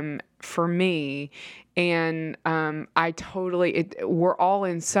like, for me. And we're all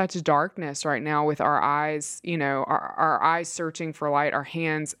in such darkness right now with our eyes, you know, our eyes searching for light, our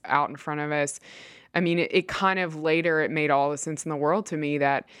hands out in front of us. I mean, it kind of later, it made all the sense in the world to me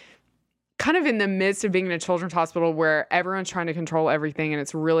that kind of in the midst of being in a children's hospital where everyone's trying to control everything and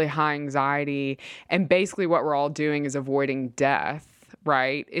it's really high anxiety, and basically what we're all doing is avoiding death,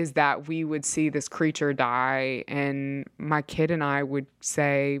 right? Is that we would see this creature die and my kid and I would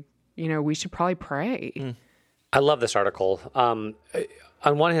say, you know, we should probably pray. I love this article.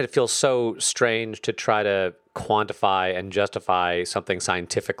 On one hand, it feels so strange to try to quantify and justify something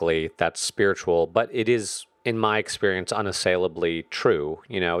scientifically that's spiritual, but it is, in my experience, unassailably true.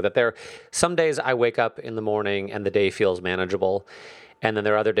 You know, that some days I wake up in the morning and the day feels manageable, and then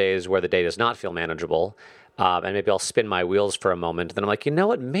there are other days where the day does not feel manageable. And maybe I'll spin my wheels for a moment. Then I'm like, you know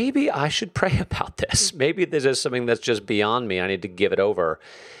what? Maybe I should pray about this. Maybe this is something that's just beyond me. I need to give it over.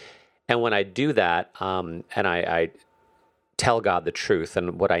 And when I do that, and I tell God the truth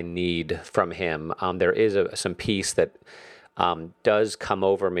and what I need from Him, there is some peace that does come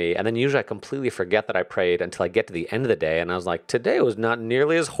over me. And then usually I completely forget that I prayed until I get to the end of the day. And I was like, today was not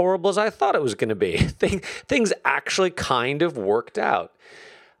nearly as horrible as I thought it was going to be. Things actually kind of worked out.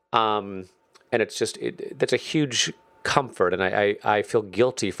 And it's just, that's a huge comfort. And I feel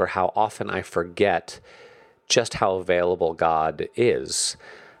guilty for how often I forget just how available God is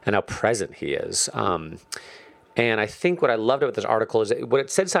and how present He is. And I think what I loved about this article is what it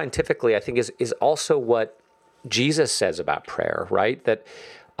said scientifically, I think is also what Jesus says about prayer, right? That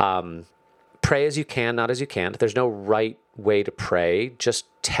pray as you can, not as you can't. There's no right way to pray. Just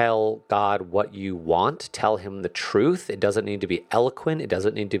tell God what you want. Tell Him the truth. It doesn't need to be eloquent. It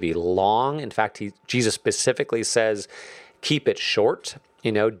doesn't need to be long. In fact, Jesus specifically says, keep it short.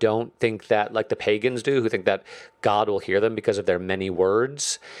 You know, don't think that like the pagans do, who think that God will hear them because of their many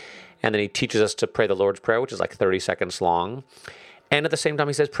words. And then He teaches us to pray the Lord's Prayer, which is like 30 seconds long. And at the same time,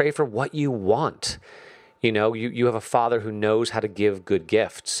 He says, pray for what you want. You know, you have a Father who knows how to give good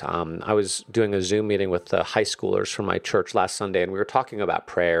gifts. I was doing a Zoom meeting with the high schoolers from my church last Sunday, and we were talking about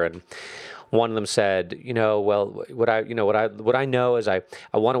prayer. And one of them said, you know, well, what I know is I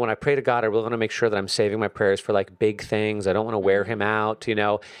want to, when I pray to God, I really want to make sure that I'm saving my prayers for like big things. I don't want to wear Him out, you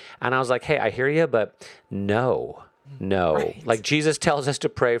know. And I was like, hey, I hear you, but no. Right. Like Jesus tells us to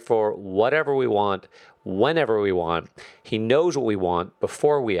pray for whatever we want, whenever we want. He knows what we want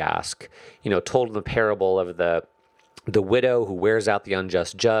before we ask. You know, told in the parable of the widow who wears out the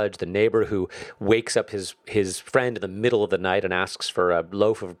unjust judge, the neighbor who wakes up his friend in the middle of the night and asks for a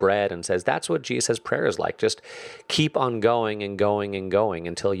loaf of bread and says, that's what Jesus' prayer is like. Just keep on going and going and going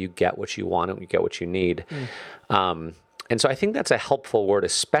until you get what you want and you get what you need. And so I think that's a helpful word,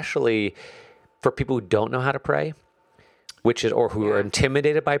 especially for people who don't know how to pray, who are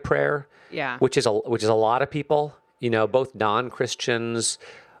intimidated by prayer, which is a lot of people, you know, both non-Christians,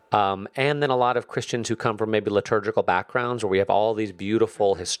 and then a lot of Christians who come from maybe liturgical backgrounds where we have all these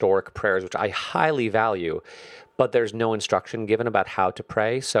beautiful historic prayers, which I highly value, but there's no instruction given about how to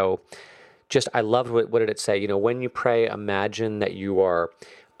pray. So I loved what did it say? You know, when you pray, imagine that you are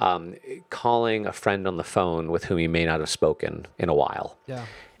calling a friend on the phone with whom you may not have spoken in a while. Yeah.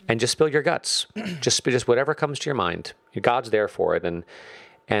 and just spill your guts. just whatever comes to your mind. God's there for it. And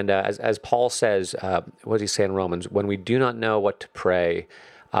as Paul says, what does he say in Romans? When we do not know what to pray,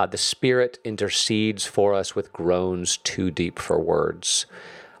 the Spirit intercedes for us with groans too deep for words.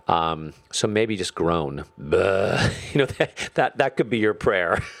 So maybe just groan. That could be your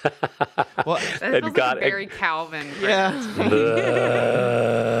prayer. Well, That feels like a very Calvin. yeah.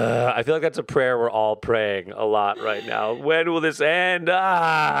 I feel like that's a prayer we're all praying a lot right now. When will this end?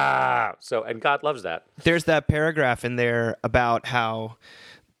 And God loves that. There's that paragraph in there about how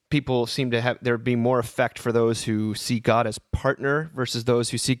people seem to have there be more effect for those who see God as partner versus those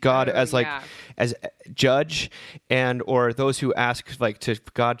who see God as as judge, and or those who ask to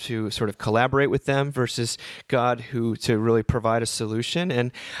God to sort of collaborate with them versus God who to really provide a solution.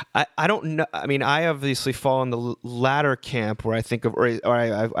 And I don't know. I mean, I obviously fall in the latter camp where I think of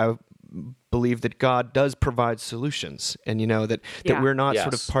I believe that God does provide solutions, and that we're not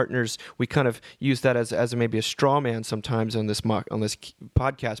sort of partners. We kind of use that as maybe a straw man sometimes on this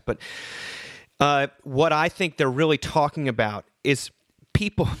podcast. But what I think they're really talking about is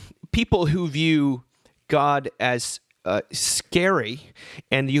people who view God as scary,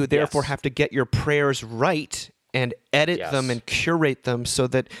 and you therefore have to get your prayers right and edit them and curate them so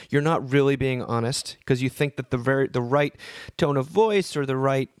that you're not really being honest, because you think that the right tone of voice or the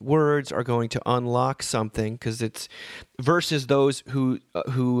right words are going to unlock something, because it's versus those who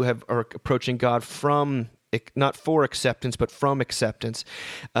are approaching God from not for acceptance but from acceptance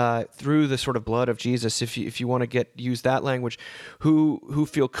through the sort of blood of Jesus, if you want to use that language, who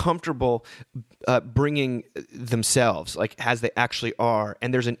feel comfortable bringing themselves as they actually are,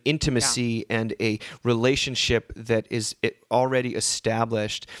 and there's an intimacy and a relationship that is already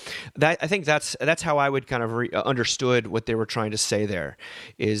established. That I think that's how I would kind of understood what they were trying to say there,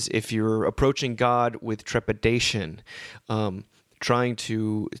 is if you're approaching God with trepidation, trying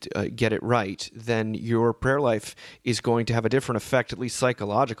to get it right, then your prayer life is going to have a different effect, at least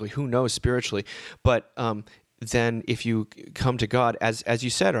psychologically. Who knows spiritually? But then if you come to God, as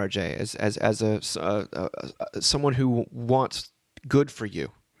you said, RJ, as someone who wants good for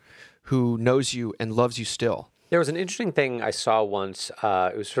you, who knows you and loves you still. There was an interesting thing I saw once.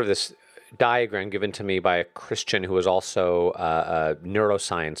 It was sort of this diagram given to me by a Christian who was also a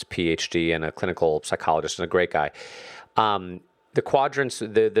neuroscience PhD and a clinical psychologist and a great guy. The quadrants,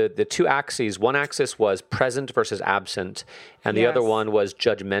 the two axes, one axis was present versus absent, and the other one was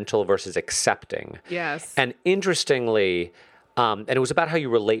judgmental versus accepting. Yes. And interestingly, and it was about how you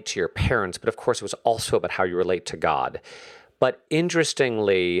relate to your parents, but of course it was also about how you relate to God. But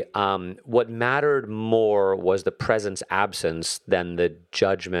interestingly, what mattered more was the presence absence than the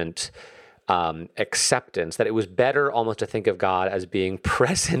judgment acceptance, that it was better almost to think of God as being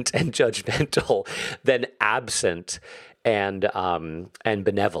present and judgmental than absent and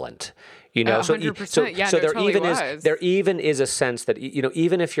benevolent, So 100%. There even is a sense that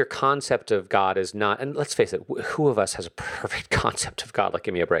even if your concept of God is not, and let's face it, who of us has a perfect concept of God? Like,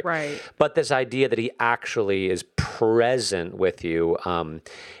 give me a break. Right. But this idea that He actually is present with you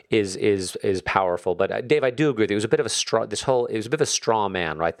is powerful. But Dave, I do agree with you. It was a bit of a straw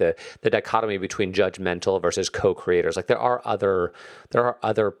man, right? The dichotomy between judgmental versus co-creators. Like there are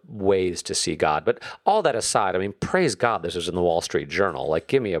other ways to see God. But all that aside, I mean, praise God, this is in the Wall Street Journal. Like,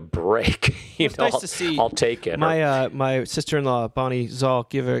 give me a break. Nice to see. I'll take it. My sister-in-law Bonnie Zoll,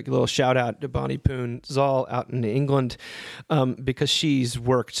 give a little shout out to Bonnie Poon Zoll out in England, because she's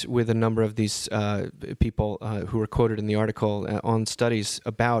worked with a number of these people who were quoted in the article on studies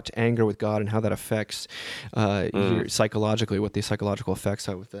about anger with God and how that affects psychologically, what the psychological effects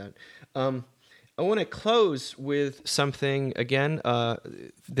are with that. I want to close with something again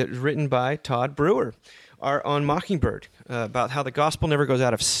that's written by Todd Brewer on Mockingbird about how the gospel never goes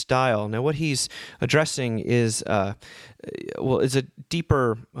out of style. Now, what he's addressing is a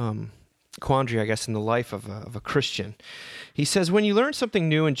deeper quandary, I guess, in the life of a Christian. He says, when you learn something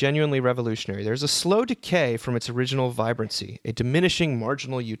new and genuinely revolutionary, there's a slow decay from its original vibrancy, a diminishing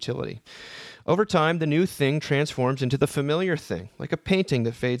marginal utility. Over time, the new thing transforms into the familiar thing, like a painting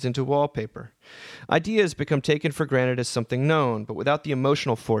that fades into wallpaper. Ideas become taken for granted as something known, but without the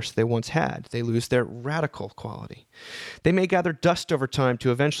emotional force they once had, they lose their radical quality. They may gather dust over time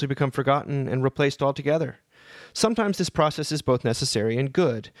to eventually become forgotten and replaced altogether. Sometimes this process is both necessary and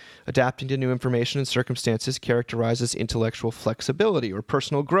good. Adapting to new information and circumstances characterizes intellectual flexibility or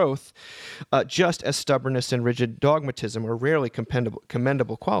personal growth, just as stubbornness and rigid dogmatism are rarely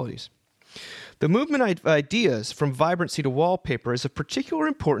commendable qualities. The movement of ideas from vibrancy to wallpaper is of particular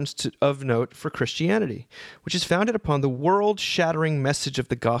importance of note for Christianity, which is founded upon the world-shattering message of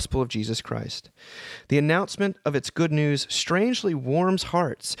the gospel of Jesus Christ. The announcement of its good news strangely warms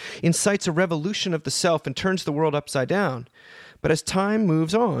hearts, incites a revolution of the self, and turns the world upside down. But as time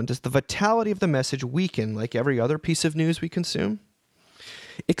moves on, does the vitality of the message weaken like every other piece of news we consume?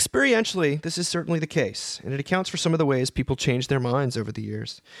 Experientially, this is certainly the case, and it accounts for some of the ways people change their minds over the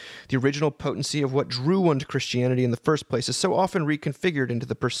years. The original potency of what drew one to Christianity in the first place is so often reconfigured into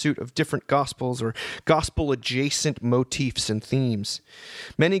the pursuit of different gospels or gospel-adjacent motifs and themes.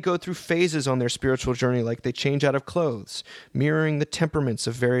 Many go through phases on their spiritual journey like they change out of clothes, mirroring the temperaments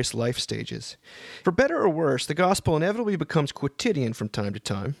of various life stages. For better or worse, the gospel inevitably becomes quotidian from time to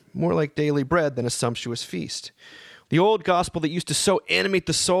time, more like daily bread than a sumptuous feast. The old gospel that used to so animate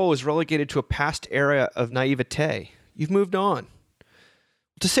the soul is relegated to a past era of naivete. You've moved on.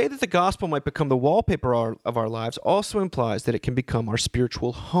 To say that the gospel might become the wallpaper of our lives also implies that it can become our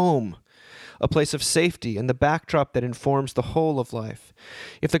spiritual home, a place of safety and the backdrop that informs the whole of life.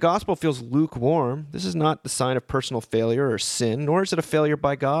 If the gospel feels lukewarm, this is not the sign of personal failure or sin, nor is it a failure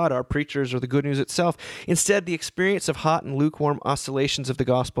by God, our preachers, or the good news itself. Instead, the experience of hot and lukewarm oscillations of the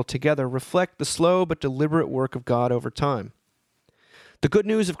gospel together reflect the slow but deliberate work of God over time. The good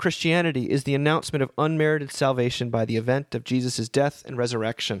news of Christianity is the announcement of unmerited salvation by the event of Jesus' death and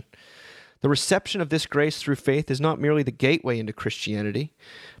resurrection. The reception of this grace through faith is not merely the gateway into Christianity,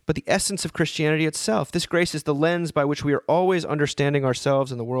 but the essence of Christianity itself. This grace is the lens by which we are always understanding ourselves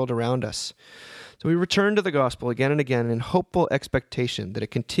and the world around us. So we return to the gospel again and again in hopeful expectation that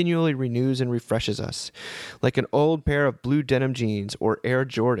it continually renews and refreshes us. Like an old pair of blue denim jeans or Air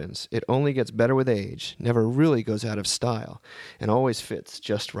Jordans, it only gets better with age, never really goes out of style, and always fits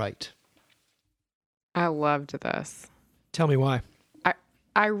just right. I loved this. Tell me why.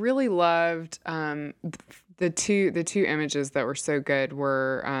 I really loved the two images that were so good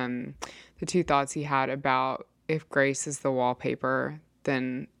were the two thoughts he had about if grace is the wallpaper,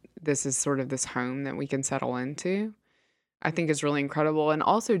 then this is sort of this home that we can settle into. I think is really incredible. And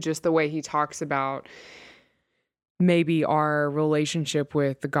also just the way he talks about maybe our relationship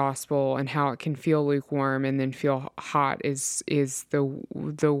with the gospel and how it can feel lukewarm and then feel hot is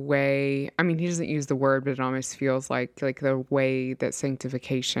the way, I mean, he doesn't use the word, but it almost feels like the way that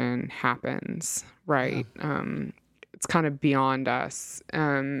sanctification happens, right? Yeah. It's kind of beyond us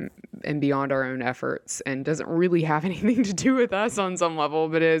and beyond our own efforts and doesn't really have anything to do with us on some level,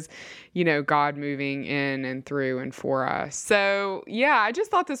 but is, God moving in and through and for us. So, yeah, I just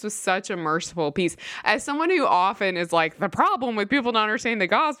thought this was such a merciful piece. As someone who often is like, the problem with people not understanding the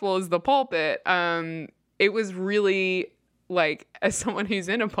gospel is the pulpit, it was really like, as someone who's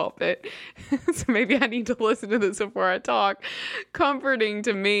in a pulpit, so maybe I need to listen to this before I talk, comforting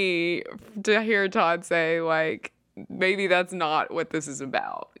to me to hear Todd say, like, maybe that's not what this is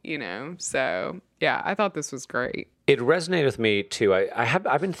about, So, yeah, I thought this was great. It resonated with me too.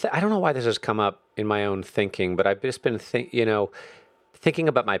 I've been I don't know why this has come up in my own thinking, but I've just been thinking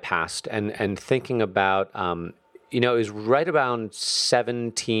about my past and thinking about it was right around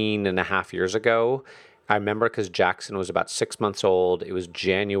 17 and a half years ago. I remember because Jackson was about 6 months old. It was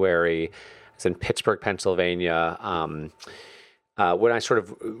January. I was in Pittsburgh, Pennsylvania. When I sort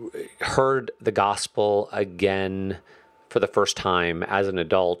of heard the gospel again for the first time as an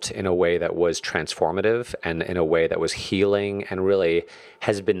adult in a way that was transformative and in a way that was healing and really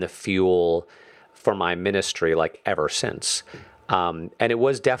has been the fuel for my ministry like ever since. And it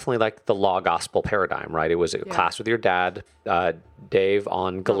was definitely like the law gospel paradigm, right? It was a class with your dad, Dave,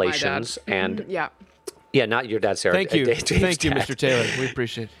 on Galatians. And yeah, not your dad, Sarah. Thank you. Thank you, Mr. Taylor. We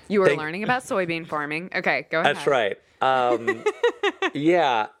appreciate it. You were learning about soybean farming. Okay, go ahead. That's right.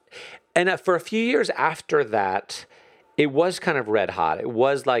 Yeah. And for a few years after that, it was kind of red hot. It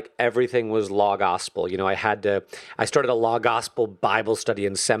was like everything was law gospel. I started a law gospel Bible study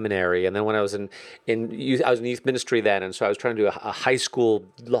in seminary. And then when I was in youth, I was in youth ministry then. And so I was trying to do a high school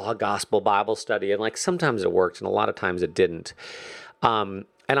law gospel Bible study. And like sometimes it worked and a lot of times it didn't. And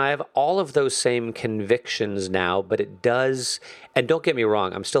I have all of those same convictions now, but it does, and don't get me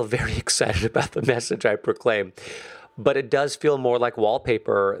wrong, I'm still very excited about the message I proclaim, but it does feel more like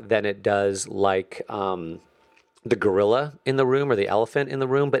wallpaper than it does like the gorilla in the room or the elephant in the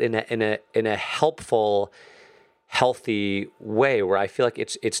room, but in a helpful, healthy way where I feel like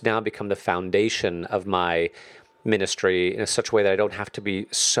it's now become the foundation of my ministry in such a way that I don't have to be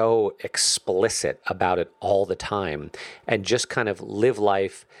so explicit about it all the time and just kind of live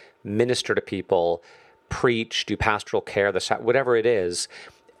life, minister to people, preach, do pastoral care, whatever it is.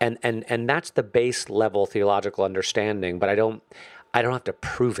 And that's the base level theological understanding, but I don't have to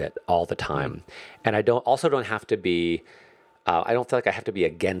prove it all the time. And I don't have to be, I don't feel like I have to be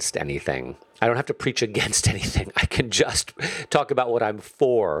against anything. I don't have to preach against anything. I can just talk about what I'm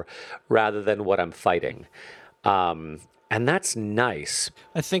for rather than what I'm fighting. And that's nice.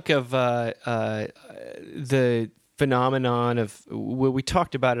 I think of the phenomenon of, well, we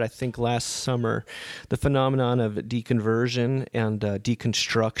talked about it, I think, last summer, the phenomenon of deconversion and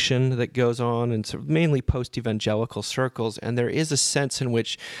deconstruction that goes on in sort of mainly post-evangelical circles. And there is a sense in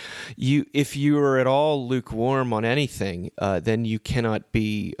which if you are at all lukewarm on anything, then you cannot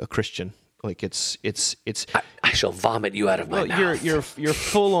be a Christian. Like it's. I shall vomit you out of my mouth. You're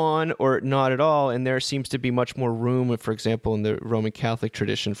full on or not at all, and there seems to be much more room, for example, in the Roman Catholic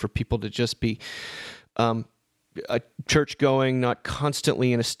tradition, for people to just be a church going, not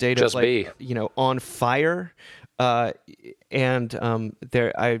constantly in a state just of on fire. And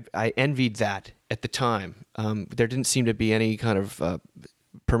I envied that at the time. There didn't seem to be any kind of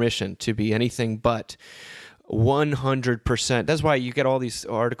permission to be anything but 100%. That's why you get all these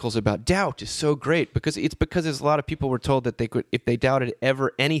articles about doubt is so great, because there's a lot of people were told that they could, if they doubted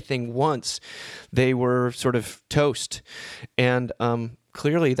ever anything once, they were sort of toast. And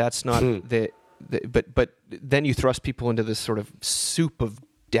clearly that's not but then you thrust people into this sort of soup of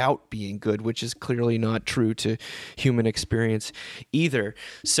doubt being good, which is clearly not true to human experience either.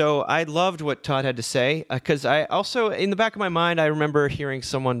 So I loved what Todd had to say, because I also, in the back of my mind, I remember hearing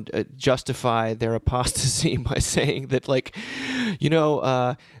someone justify their apostasy by saying that, I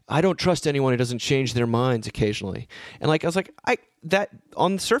don't trust anyone who doesn't change their minds occasionally. And I was like, that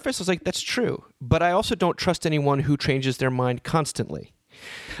on the surface, I was like, that's true. But I also don't trust anyone who changes their mind constantly.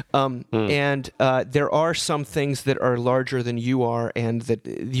 And there are some things that are larger than you are, and that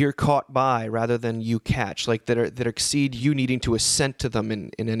you're caught by rather than you catch, like that exceed you needing to assent to them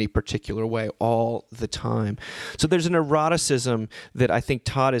in any particular way all the time. So there's an eroticism that I think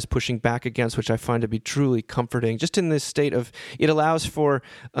Todd is pushing back against, which I find to be truly comforting. Just in this state of, it allows for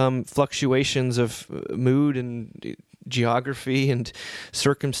fluctuations of mood and geography and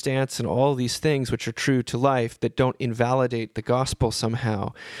circumstance and all these things which are true to life that don't invalidate the gospel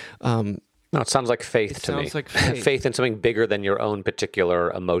somehow. No, it sounds like faith to me. Sounds like faith. Faith in something bigger than your own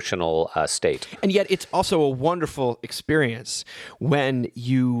particular emotional state. And yet it's also a wonderful experience when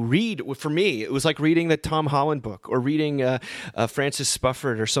you read, for me, it was like reading the Tom Holland book or reading Francis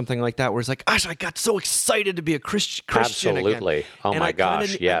Spufford or something like that, where it's like, gosh, I got so excited to be a Christian Absolutely. Again. Oh, my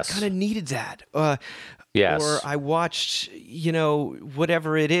gosh, yes. I kind of needed that. Yes. Or I watched,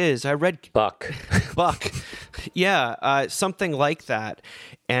 whatever it is. I read Buck. Yeah, something like that.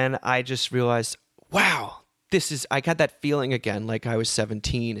 And I just realized, wow, I got that feeling again, like I was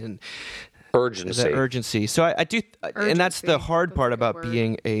 17 and urgency. The urgency. So I do, and that's the hard part about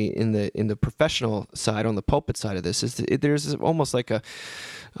being in the professional side, on the pulpit side of this, is there's almost like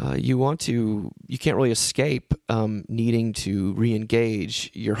you can't really escape needing to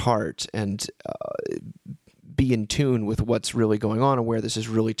re-engage your heart and be in tune with what's really going on and where this is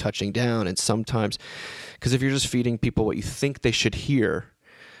really touching down. And sometimes, because if you're just feeding people what you think they should hear,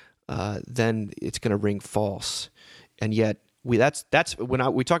 then it's going to ring false. And yet that's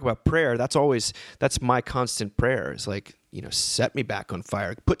when we talk about prayer, that's my constant prayer. It's like, set me back on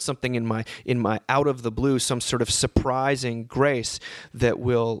fire. Put something in my out of the blue, some sort of surprising grace that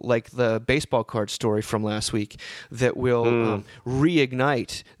will, like the baseball card story from last week, that will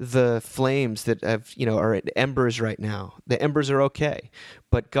reignite the flames that are at embers right now. The embers are okay,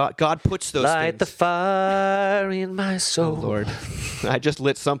 but God puts those light things. The fire in my soul. Oh, Lord, I just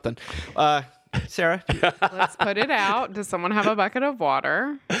lit something. Sarah? Let's put it out. Does someone have a bucket of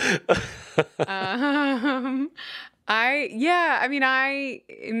water?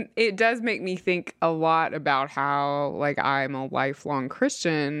 It does make me think a lot about how, I'm a lifelong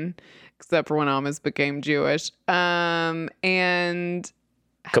Christian, except for when I almost became Jewish. And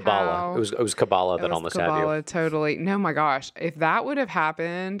Kabbalah. It was Kabbalah that almost had you. Kabbalah, totally. No, my gosh. If that would have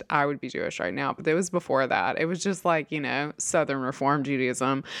happened, I would be Jewish right now. But it was before that. It was just Southern Reform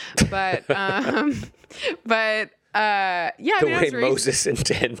Judaism. But, the way Moses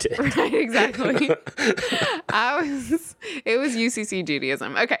intended. Right, exactly. It was UCC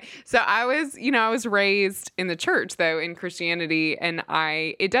Judaism. Okay. So I was raised in the church, though, in Christianity. And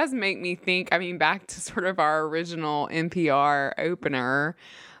it does make me think, back to sort of our original NPR opener,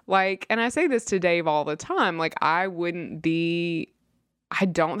 and I say this to Dave all the time, I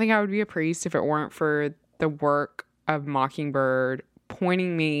don't think I would be a priest if it weren't for the work of Mockingbird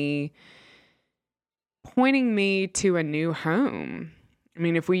pointing me to a new home.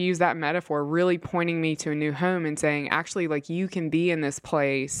 If we use that metaphor, really pointing me to a new home and saying, actually, you can be in this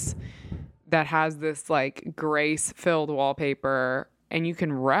place that has this like grace-filled wallpaper, and you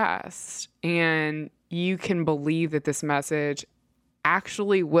can rest and you can believe that this message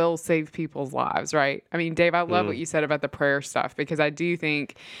actually will save people's lives, right? I mean, Dave, I love what you said about the prayer stuff, because I do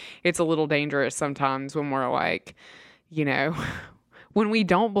think it's a little dangerous sometimes when we're like, you know, when we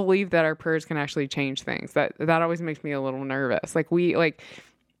don't believe that our prayers can actually change things. That always makes me a little nervous. Like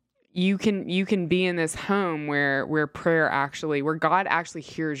you can be in this home where God actually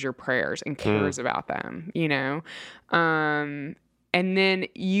hears your prayers and cares about them, you know? And then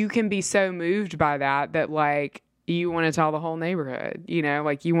you can be so moved by that like you want to tell the whole neighborhood, you know,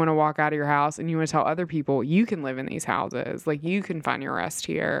 like you want to walk out of your house and you want to tell other people you can live in these houses, like you can find your rest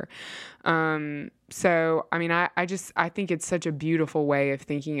here. So, I mean, I think it's such a beautiful way of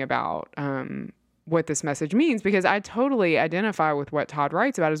thinking about what this message means, because I totally identify with what Todd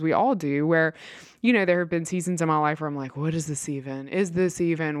writes about, as we all do, where, you know, there have been seasons in my life where I'm like, what is this even? Is this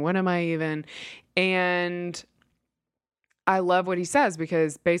even? What am I even? And I love what he says,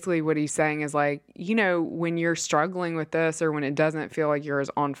 because basically what he's saying is like, you know, when you're struggling with this, or when it doesn't feel like you're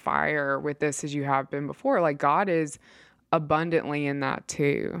as on fire with this as you have been before, like God is abundantly in that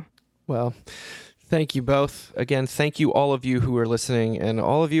too. Well, thank you both. Again, thank you all of you who are listening and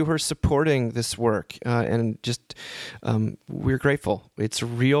all of you who are supporting this work. And just, we're grateful. It's a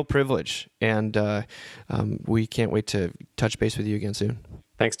real privilege. And we can't wait to touch base with you again soon.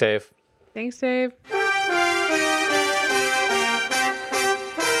 Thanks, Dave. Thanks, Dave.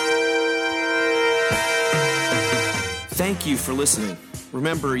 Thank you for listening.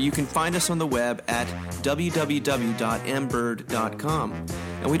 Remember, you can find us on the web at www.mbird.com.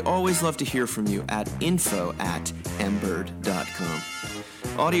 And we'd always love to hear from you at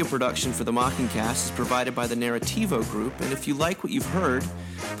info@mbird.com. Audio production for the Mockingcast is provided by the Narrativo Group, and if you like what you've heard,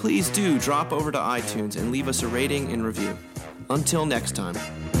 please do drop over to iTunes and leave us a rating and review. Until next time.